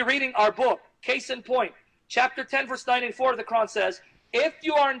need to be reading our book. Case in point, chapter 10, verse 94 of the Quran says, if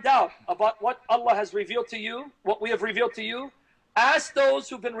you are in doubt about what Allah has revealed to you, what we have revealed to you, ask those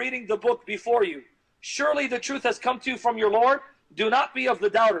who've been reading the book before you. Surely the truth has come to you from your Lord. Do not be of the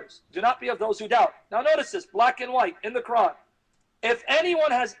doubters. Do not be of those who doubt. Now notice this, black and white in the Quran. If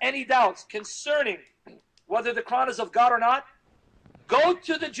anyone has any doubts concerning whether the Quran is of God or not, go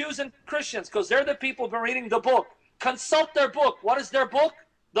to the Jews and Christians, because they're the people who've been reading the book. Consult their book. What is their book?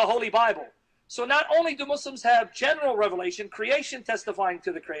 The Holy Bible. So not only do Muslims have general revelation, creation testifying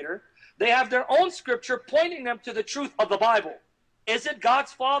to the Creator, they have their own scripture pointing them to the truth of the Bible. Is it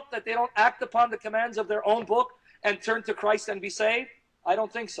God's fault that they don't act upon the commands of their own book and turn to Christ and be saved? I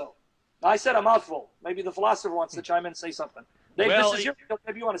don't think so. I said a mouthful. Maybe the philosopher wants to chime in and say something. Dave, Well, this is your field.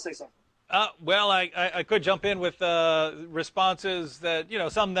 Maybe you want to say something. Well, I could jump in with responses that,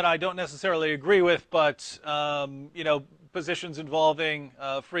 some that I don't necessarily agree with, but, positions involving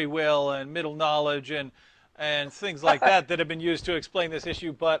free will and middle knowledge and things like that have been used to explain this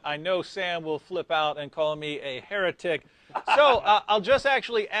issue. But I know Sam will flip out and call me a heretic. So I'll just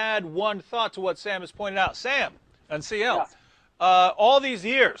actually add one thought to what Sam has pointed out. Sam and CL. Yeah. All these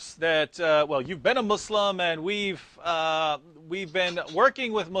years that, you've been a Muslim and we've been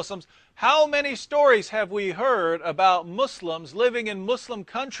working with Muslims, how many stories have we heard about Muslims living in Muslim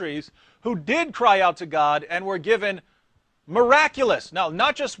countries who did cry out to God and were given miraculous, now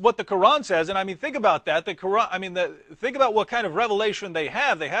not just what the Quran says, and I mean think about that, the Quran, think about what kind of revelation they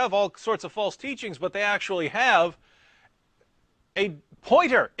have all sorts of false teachings, but they actually have a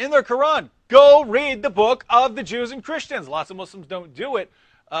pointer in their Quran. Go read the book of the Jews and Christians. Lots of Muslims don't do it,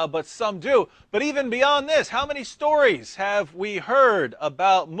 but some do. But even beyond this, how many stories have we heard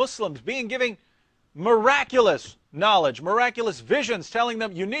about Muslims being given miraculous knowledge, miraculous visions, telling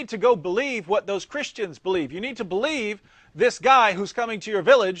them you need to go believe what those Christians believe. You need to believe this guy who's coming to your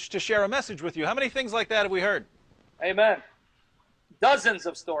village to share a message with you. How many things like that have we heard? Amen. Dozens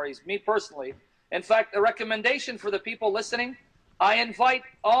of stories, me personally. In fact, a recommendation for the people listening, I invite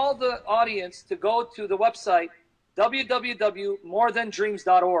all the audience to go to the website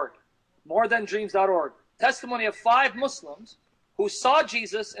www.morethandreams.org. Morethandreams.org. Testimony of 5 Muslims who saw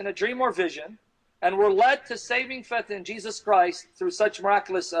Jesus in a dream or vision and were led to saving faith in Jesus Christ through such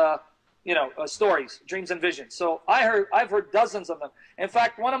miraculous stories, dreams and visions. So I've heard dozens of them. In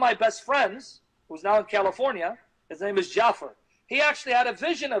fact, one of my best friends, who's now in California, his name is Jafar. He actually had a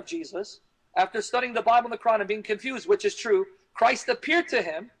vision of Jesus after studying the Bible and the Quran and being confused, which is true. Christ appeared to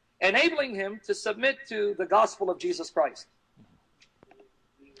him, enabling him to submit to the gospel of Jesus Christ.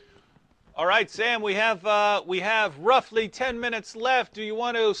 All right, Sam, we have roughly 10 minutes left. Do you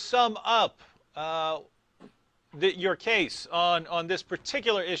want to sum up your case on this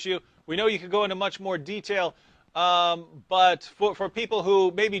particular issue? We know you could go into much more detail, but for people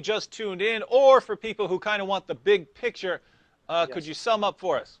who maybe just tuned in, or for people who kind of want the big picture, Yes. Could you sum up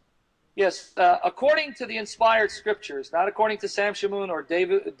for us? Yes, according to the inspired scriptures, not according to Sam Shamoun or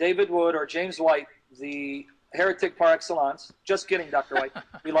David Wood or James White, the heretic par excellence. Just kidding, Dr. White.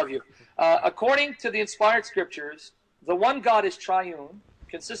 We love you. According to the inspired scriptures, the one God is triune,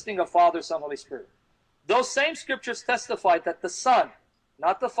 consisting of Father, Son, Holy Spirit. Those same scriptures testified that the Son,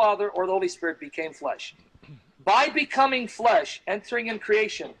 not the Father or the Holy Spirit, became flesh. By becoming flesh, entering in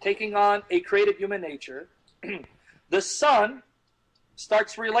creation, taking on a created human nature, the Son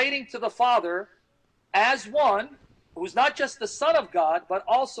starts relating to the Father as one who's not just the Son of God, but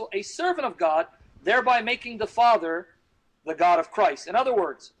also a servant of God, thereby making the Father the God of Christ. In other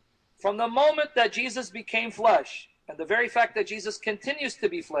words, from the moment that Jesus became flesh, and the very fact that Jesus continues to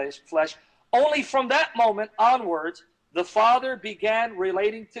be flesh, only from that moment onwards, the Father began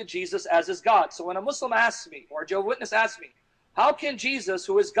relating to Jesus as his God. So when a Muslim asks me, or a Jehovah's Witness asks me, how can Jesus,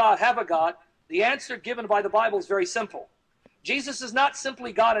 who is God, have a God? The answer given by the Bible is very simple. Jesus is not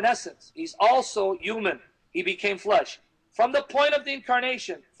simply God in essence. He's also human. He became flesh. From the point of the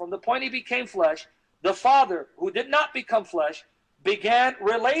incarnation, from the point he became flesh, the Father, who did not become flesh, began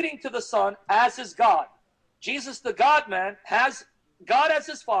relating to the Son as his God. Jesus, the God-man, has God as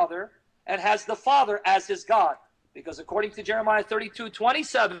his Father and has the Father as his God. Because according to Jeremiah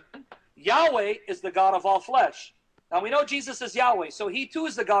 32:27, Yahweh is the God of all flesh. Now we know Jesus is Yahweh, so he too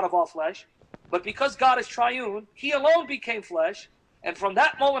is the God of all flesh. But because God is triune, he alone became flesh. And from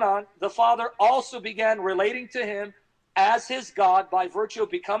that moment on, the Father also began relating to him as his God by virtue of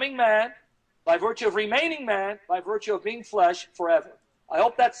becoming man, by virtue of remaining man, by virtue of being flesh forever. I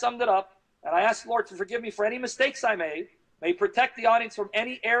hope that summed it up. And I ask the Lord to forgive me for any mistakes I made. May he protect the audience from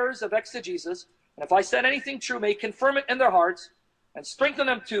any errors of exegesis. And if I said anything true, may he confirm it in their hearts and strengthen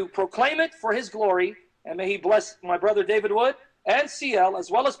them to proclaim it for his glory. And may he bless my brother David Wood and CL as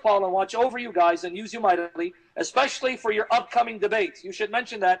well as Paul and watch over you guys and use you mightily, especially for your upcoming debates. You should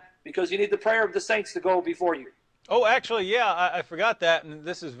mention that because you need the prayer of the saints to go before you. Oh, actually, yeah, I forgot that, and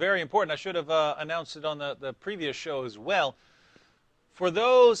this is very important. I should have announced it on the previous show as well. For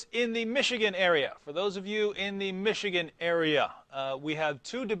those in the Michigan area, for those of you in the Michigan area, we have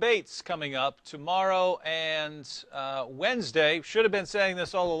 2 debates coming up tomorrow and Wednesday. Should have been saying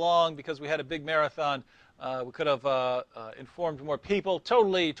this all along because we had a big marathon. We could have informed more people.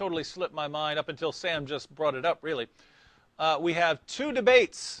 Totally slipped my mind up until Sam just brought it up, really. We have 2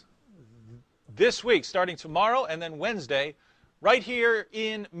 debates this week, starting tomorrow and then Wednesday, right here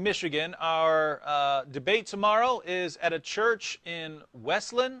in Michigan. Our debate tomorrow is at a church in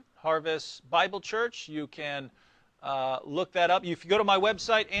Westland, Harvest Bible Church. You can look that up. If you go to my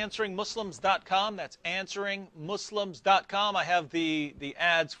website, answeringmuslims.com, that's answeringmuslims.com. I have the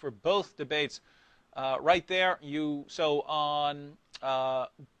ads for both debates right there. So on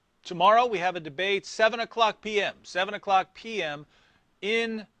tomorrow we have a debate, 7 o'clock p.m. 7 o'clock p.m.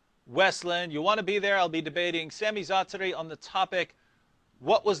 in Westland. You want to be there. I'll be debating Sami Zaatari on the topic,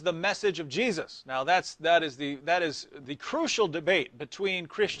 what was the message of Jesus? Now that is the crucial debate between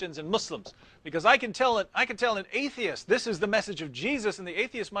Christians and Muslims, because I can tell an atheist this is the message of Jesus, and the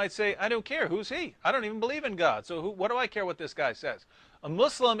atheist might say, I don't care, who's he? I don't even believe in God, so what do I care what this guy says? A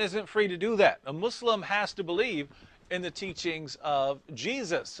Muslim isn't free to do that. A Muslim has to believe in the teachings of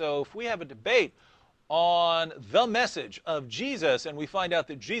Jesus. So if we have a debate on the message of Jesus, and we find out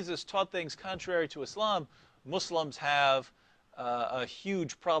that Jesus taught things contrary to Islam, Muslims have a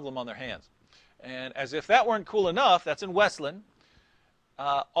huge problem on their hands. And as if that weren't cool enough, that's in Westland.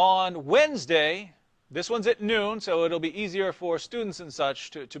 On Wednesday, this one's at noon, so it'll be easier for students and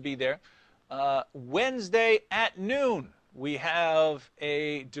such to be there. Wednesday at noon, we have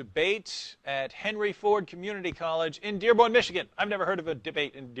a debate at Henry Ford Community College in Dearborn, Michigan. I've never heard of a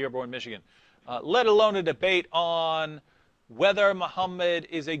debate in Dearborn, Michigan. Let alone a debate on whether Muhammad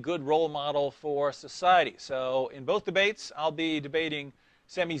is a good role model for society. So in both debates, I'll be debating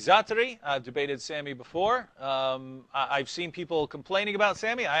Sami Zaatari. I've debated Sami before. I've seen people complaining about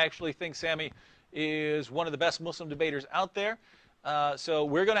Sami. I actually think Sami is one of the best Muslim debaters out there. So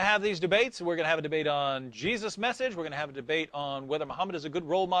we're going to have these debates. We're going to have a debate on Jesus' message. We're going to have a debate on whether Muhammad is a good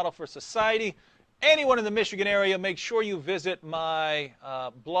role model for society. Anyone in the Michigan area, make sure you visit my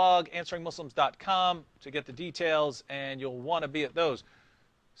blog, answeringmuslims.com, to get the details, and you'll want to be at those.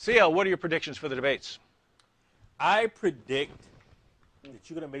 CL, what are your predictions for the debates? I predict that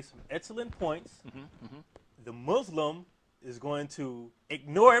you're going to make some excellent points. The Muslim is going to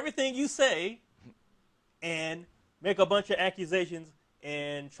ignore everything you say and make a bunch of accusations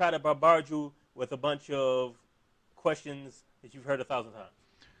and try to bombard you with a bunch of questions that you've heard 1,000 times.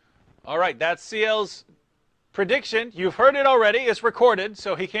 All right, that's CL's prediction. You've heard it already. It's recorded,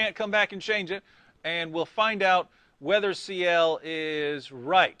 so he can't come back and change it. And we'll find out whether CL is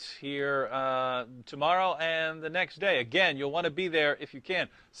right here tomorrow and the next day. Again, you'll want to be there if you can.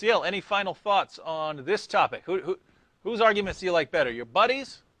 CL, any final thoughts on this topic? Whose arguments do you like better? Your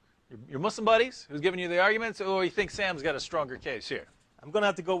buddies? Your Muslim buddies who's giving you the arguments? Or you think Sam's got a stronger case here? I'm going to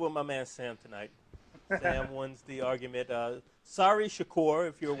have to go with my man Sam tonight. Sam wins the argument. Sorry, Shakur,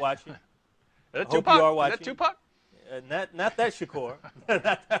 if you're watching. Is that Tupac? You are watching. Is that Tupac? Not that Shakur.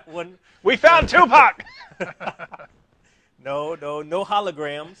 Not that one. We found Tupac! No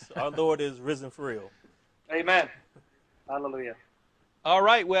holograms. Our Lord is risen for real. Amen. Hallelujah. All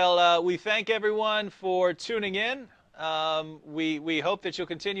right, well, we thank everyone for tuning in. We hope that you'll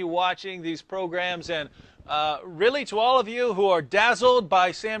continue watching these programs. And really, to all of you who are dazzled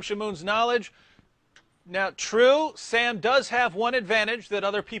by Sam Shamoun's knowledge, now, true, Sam does have one advantage that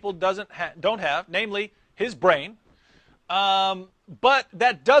other people don't have, namely his brain. But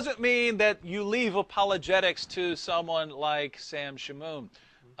that doesn't mean that you leave apologetics to someone like Sam Shamoun.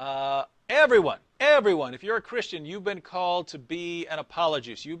 Everyone, if you're a Christian, you've been called to be an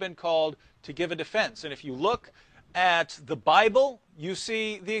apologist. You've been called to give a defense. And if you look at the Bible, you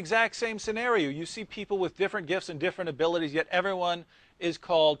see the exact same scenario. You see people with different gifts and different abilities, yet everyone is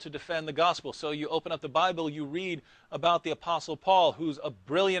called to defend the gospel. So you open up the Bible, you read about the Apostle Paul, who's a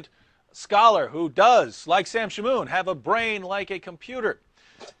brilliant scholar, who does, like Sam Shamoun, have a brain like a computer.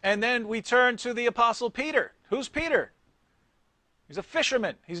 And then we turn to the Apostle Peter. Who's Peter? He's a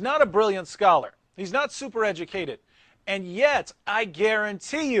fisherman. He's not a brilliant scholar. He's not super educated. And yet, I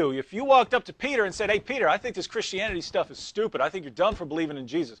guarantee you, if you walked up to Peter and said, hey, Peter, I think this Christianity stuff is stupid. I think you're dumb for believing in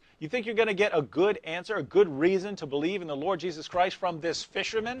Jesus. You think you're going to get a good answer, a good reason to believe in the Lord Jesus Christ from this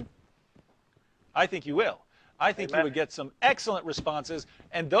fisherman? I think you will. I think Amen. you would get some excellent responses,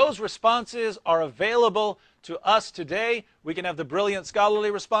 and those responses are available to us today. We can have the brilliant scholarly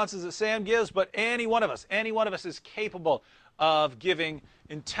responses that Sam gives, but any one of us is capable of giving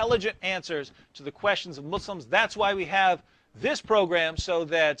intelligent answers to the questions of Muslims. That's why we have this program, so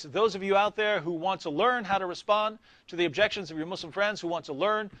that those of you out there who want to learn how to respond to the objections of your Muslim friends, who want to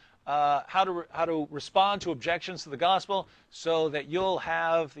learn how to respond to objections to the gospel, so that you'll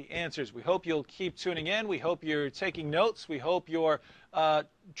have the answers. We hope you'll keep tuning in. We hope you're taking notes. We hope you're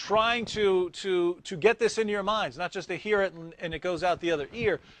trying to get this into your minds, not just to hear it and it goes out the other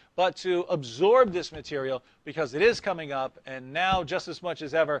ear, but to absorb this material, because it is coming up, and now just as much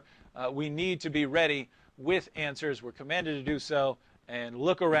as ever, we need to be ready with answers. We're commanded to do so, and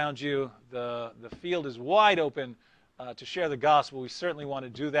look around you. The field is wide open to share the gospel. We certainly want to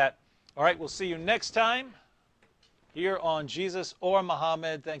do that. All right, we'll see you next time here on Jesus or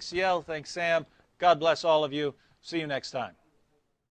Muhammad. Thanks, Yel. Thanks, Sam. God bless all of you. See you next time.